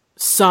from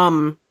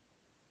some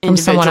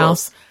individuals, someone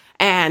else,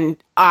 and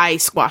I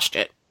squashed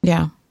it.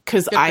 Yeah.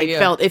 Because I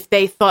felt if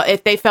they felt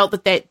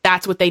that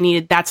that's what they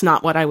needed, that's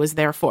not what I was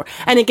there for.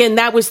 And again,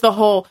 that was the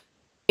whole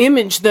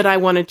image that I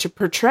wanted to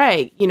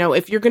portray.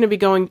 If you're going to be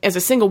going as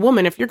a single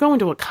woman, if you're going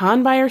to a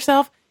con by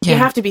yourself, you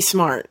have to be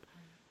smart.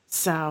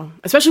 So,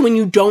 especially when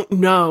you don't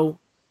know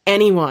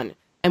anyone.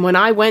 And when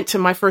I went to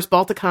my first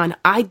Balticon,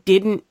 I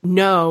didn't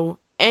know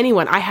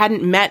anyone. I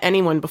hadn't met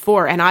anyone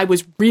before, and I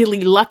was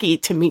really lucky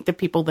to meet the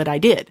people that I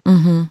did.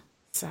 Mm-hmm.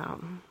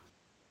 So,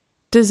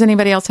 does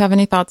anybody else have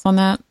any thoughts on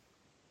that?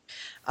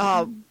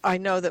 I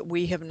know that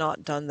we have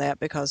not done that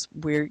because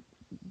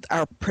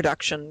our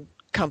production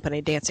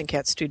company, Dancing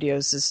Cat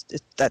Studios,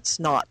 that's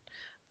not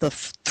the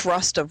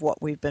thrust of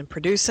what we've been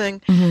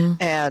producing,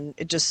 and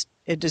it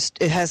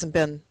hasn't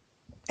been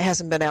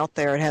out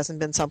there. It hasn't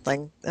been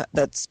something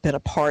that's been a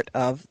part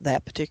of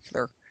that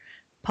particular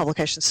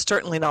publication.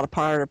 Certainly not a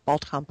part of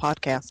Balticon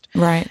podcast,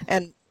 right?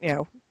 And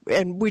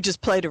and we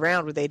just played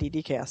around with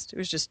ADDcast. It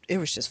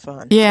was just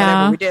fun. Yeah,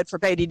 whatever we did for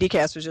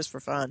ADDcast was just for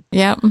fun.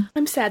 Yep.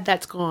 I'm sad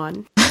that's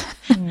gone.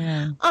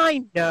 Yeah.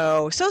 I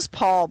know. So's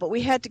Paul, but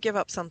we had to give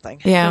up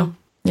something. Yeah.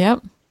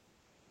 Yep.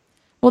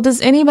 Well, does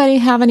anybody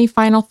have any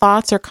final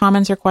thoughts or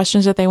comments or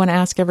questions that they want to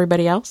ask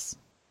everybody else?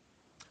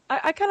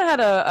 I kind of had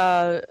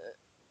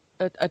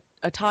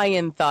a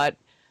tie-in thought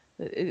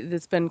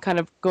that's been kind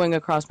of going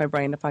across my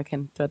brain, if I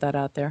can throw that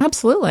out there.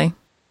 Absolutely.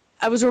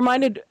 I was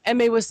reminded,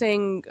 Emma was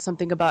saying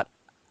something about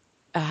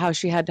how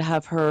she had to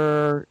have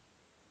her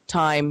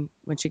time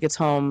when she gets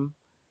home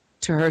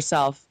to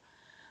herself.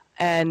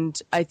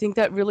 And I think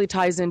that really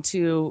ties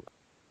into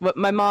what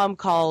my mom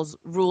calls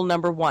rule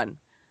number 1.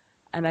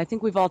 And I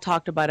think we've all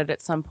talked about it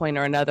at some point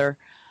or another,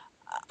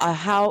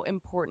 how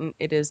important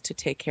it is to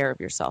take care of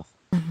yourself.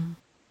 Mm-hmm.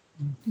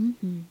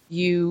 Mm-hmm.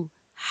 You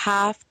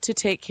have to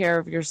take care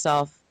of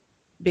yourself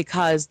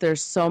because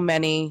there's so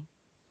many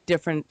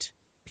different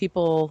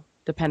people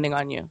depending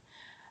on you.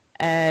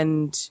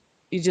 And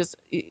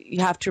you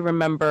have to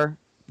remember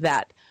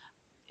that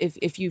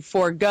if you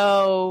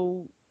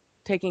forego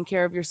taking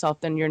care of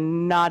yourself, then you're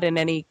not in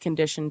any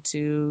condition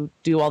to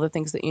do all the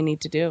things that you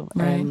need to do.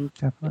 Right. And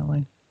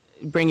definitely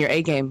bring your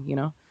A game,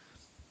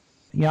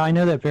 Yeah, I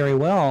know that very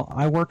well.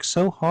 I worked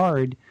so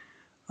hard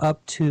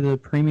up to the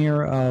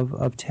premiere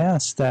of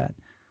Tess that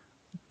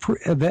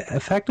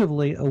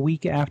effectively a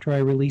week after I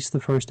released the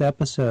first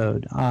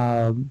episode,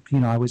 I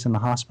was in the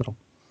hospital.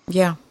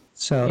 Yeah.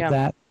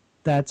 So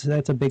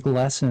that's a big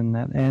lesson.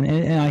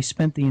 And I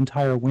spent the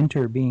entire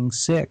winter being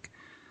sick,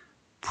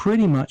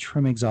 pretty much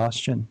from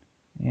exhaustion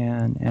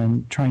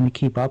and trying to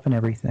keep up and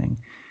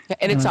everything.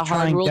 And it's a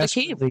hard rule to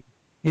keep.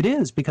 It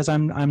is, because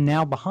I'm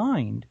now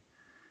behind.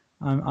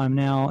 I'm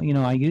now,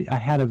 I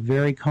had a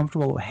very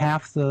comfortable,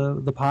 half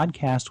the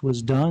podcast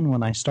was done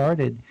when I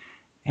started,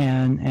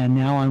 and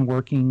now I'm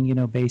working,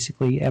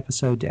 basically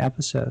episode to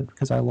episode,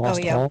 because I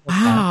lost all of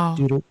that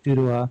due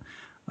to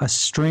a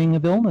string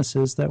of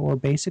illnesses that were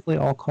basically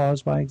all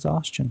caused by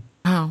exhaustion.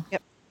 Wow.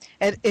 Yep.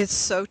 And it's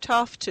so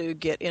tough to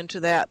get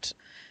into that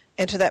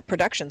into that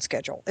production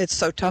schedule. It's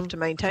so tough to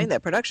maintain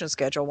that production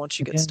schedule once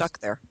you get stuck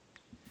there.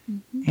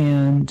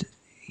 And,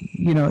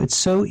 it's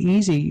so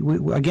easy.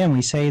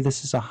 We say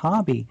this is a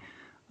hobby,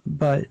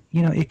 but,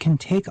 it can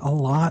take a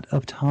lot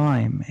of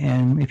time.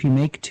 And if you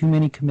make too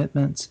many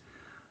commitments,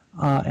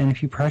 and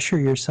if you pressure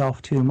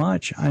yourself too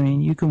much,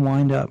 you can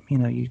wind up,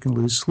 you can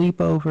lose sleep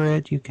over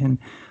it. You can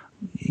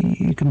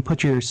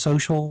put your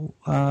social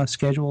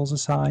schedules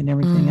aside and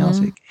everything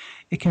else.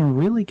 It can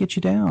really get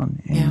you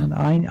down. And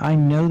I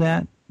know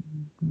that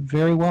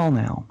very well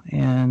now.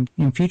 And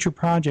in future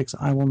projects,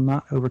 I will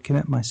not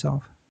overcommit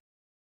myself.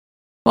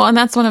 Well, and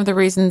that's one of the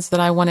reasons that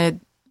I wanted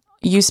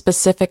you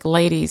specific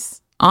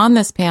ladies on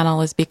this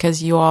panel, is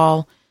because you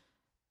all,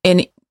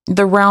 in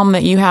the realm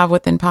that you have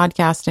within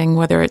podcasting,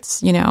 whether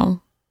it's,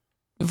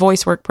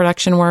 voice work,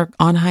 production work,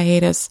 on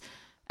hiatus,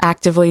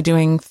 actively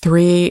doing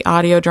 3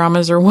 audio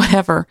dramas or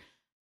whatever,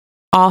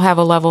 all have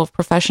a level of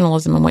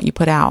professionalism in what you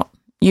put out.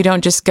 You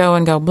don't just go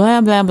and go blah,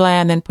 blah, blah,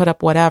 and then put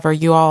up whatever.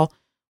 You all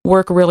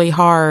work really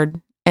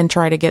hard and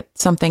try to get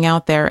something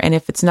out there. And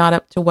if it's not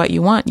up to what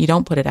you want, you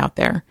don't put it out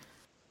there.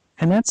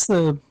 And that's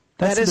the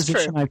That is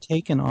position true. I've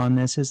taken on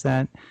this, is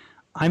that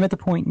I'm at the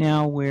point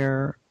now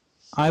where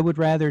I would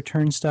rather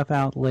turn stuff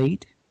out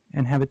late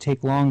and have it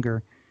take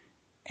longer,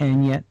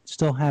 and yet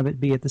still have it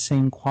be at the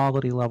same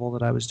quality level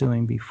that I was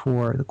doing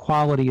before. The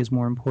quality is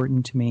more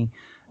important to me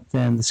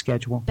than the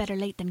schedule. Better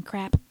late than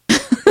crap.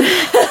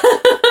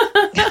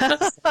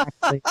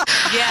 Exactly.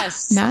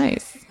 Yes.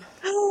 Nice.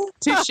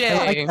 Touche.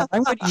 I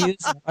would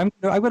use. I'm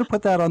going to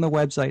put that on the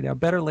website now.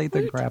 Better late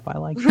than crap. I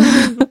like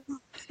that.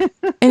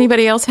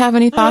 Anybody else have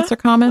any thoughts or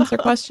comments or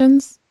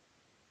questions?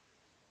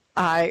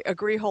 I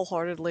agree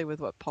wholeheartedly with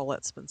what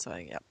Paulette's been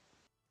saying. Yep.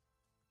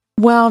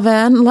 Well,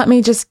 then, let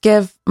me just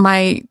give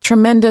my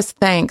tremendous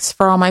thanks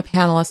for all my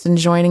panelists and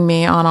joining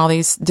me on all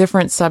these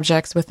different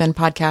subjects within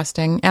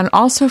podcasting, and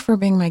also for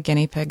being my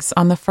guinea pigs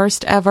on the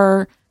first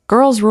ever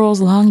Girls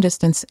Rules long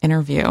distance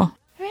interview.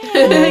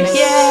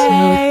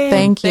 Yay!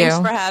 Thank you. Thanks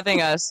for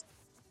having us.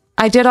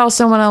 I did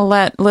also want to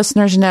let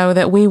listeners know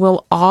that we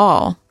will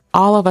all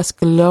of us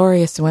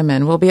glorious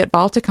women, will be at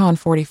Balticon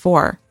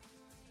 44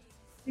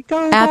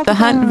 at the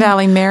Hunt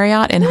Valley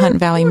Marriott in Hunt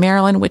Valley,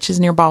 Maryland, which is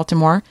near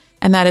Baltimore.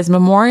 And that is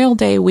Memorial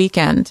Day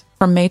weekend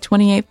from May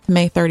 28th to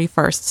May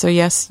 31st. So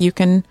yes, you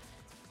can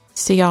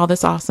see all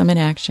this awesome in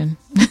action.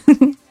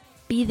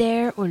 Be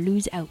there or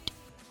lose out.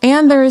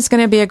 And there is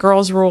going to be a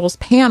Girls Rules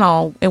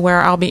panel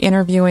where I'll be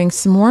interviewing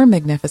some more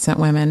magnificent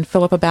women: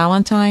 Philippa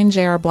Ballantyne,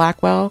 J.R.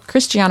 Blackwell,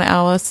 Christiana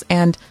Ellis,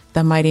 and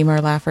the mighty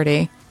Mur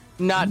Lafferty.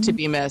 Not to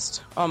be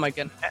missed. Oh my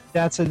goodness.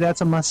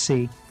 That's a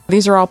must-see.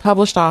 These are all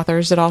published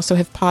authors that also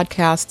have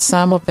podcasted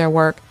some of their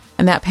work,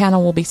 and that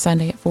panel will be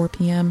Sunday at 4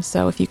 p.m.,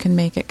 so if you can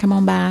make it, come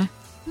on by.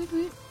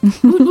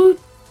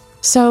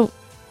 So,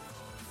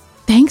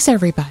 thanks,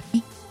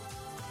 everybody.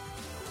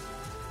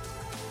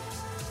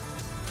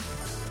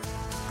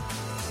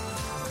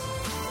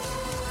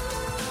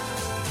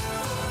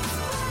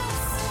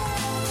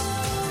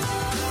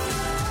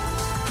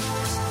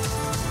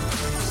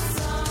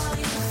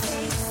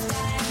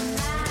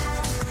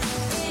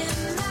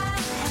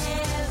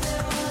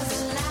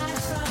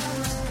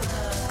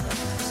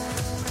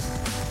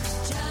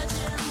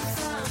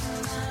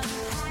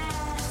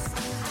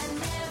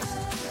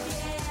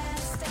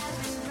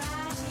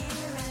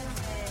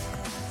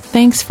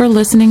 Thanks for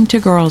listening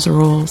to Girls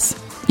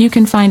Rules. You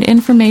can find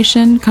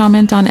information,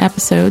 comment on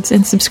episodes,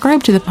 and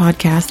subscribe to the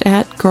podcast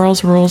at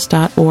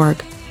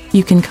girlsrules.org.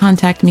 You can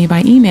contact me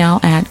by email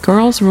at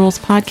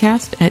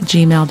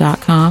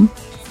girlsrulespodcast@gmail.com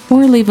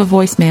or leave a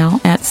voicemail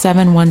at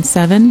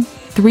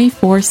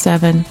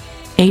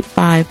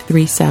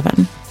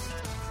 717-347-8537.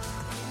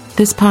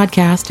 This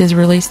podcast is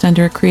released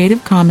under a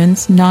Creative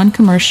Commons,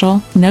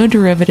 non-commercial, no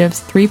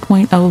derivatives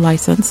 3.0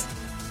 license.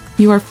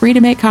 You are free to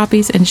make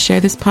copies and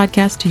share this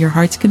podcast to your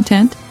heart's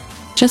content,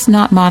 just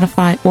not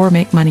modify or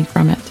make money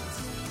from it.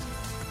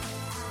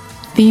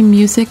 Theme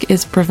music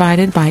is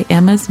provided by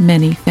Emma's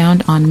Mini,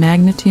 found on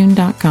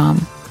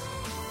Magnatune.com.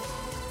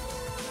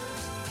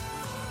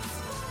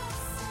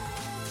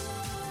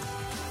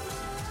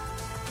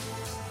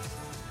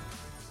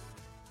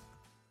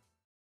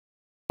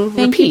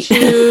 Thank you,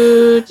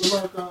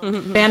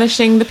 Chooch.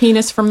 Banishing the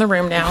penis from the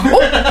room now.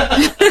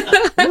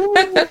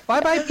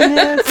 Bye-bye,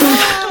 penis.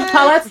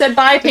 Paulette said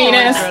bye,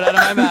 penis. Right out of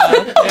my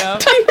mouth.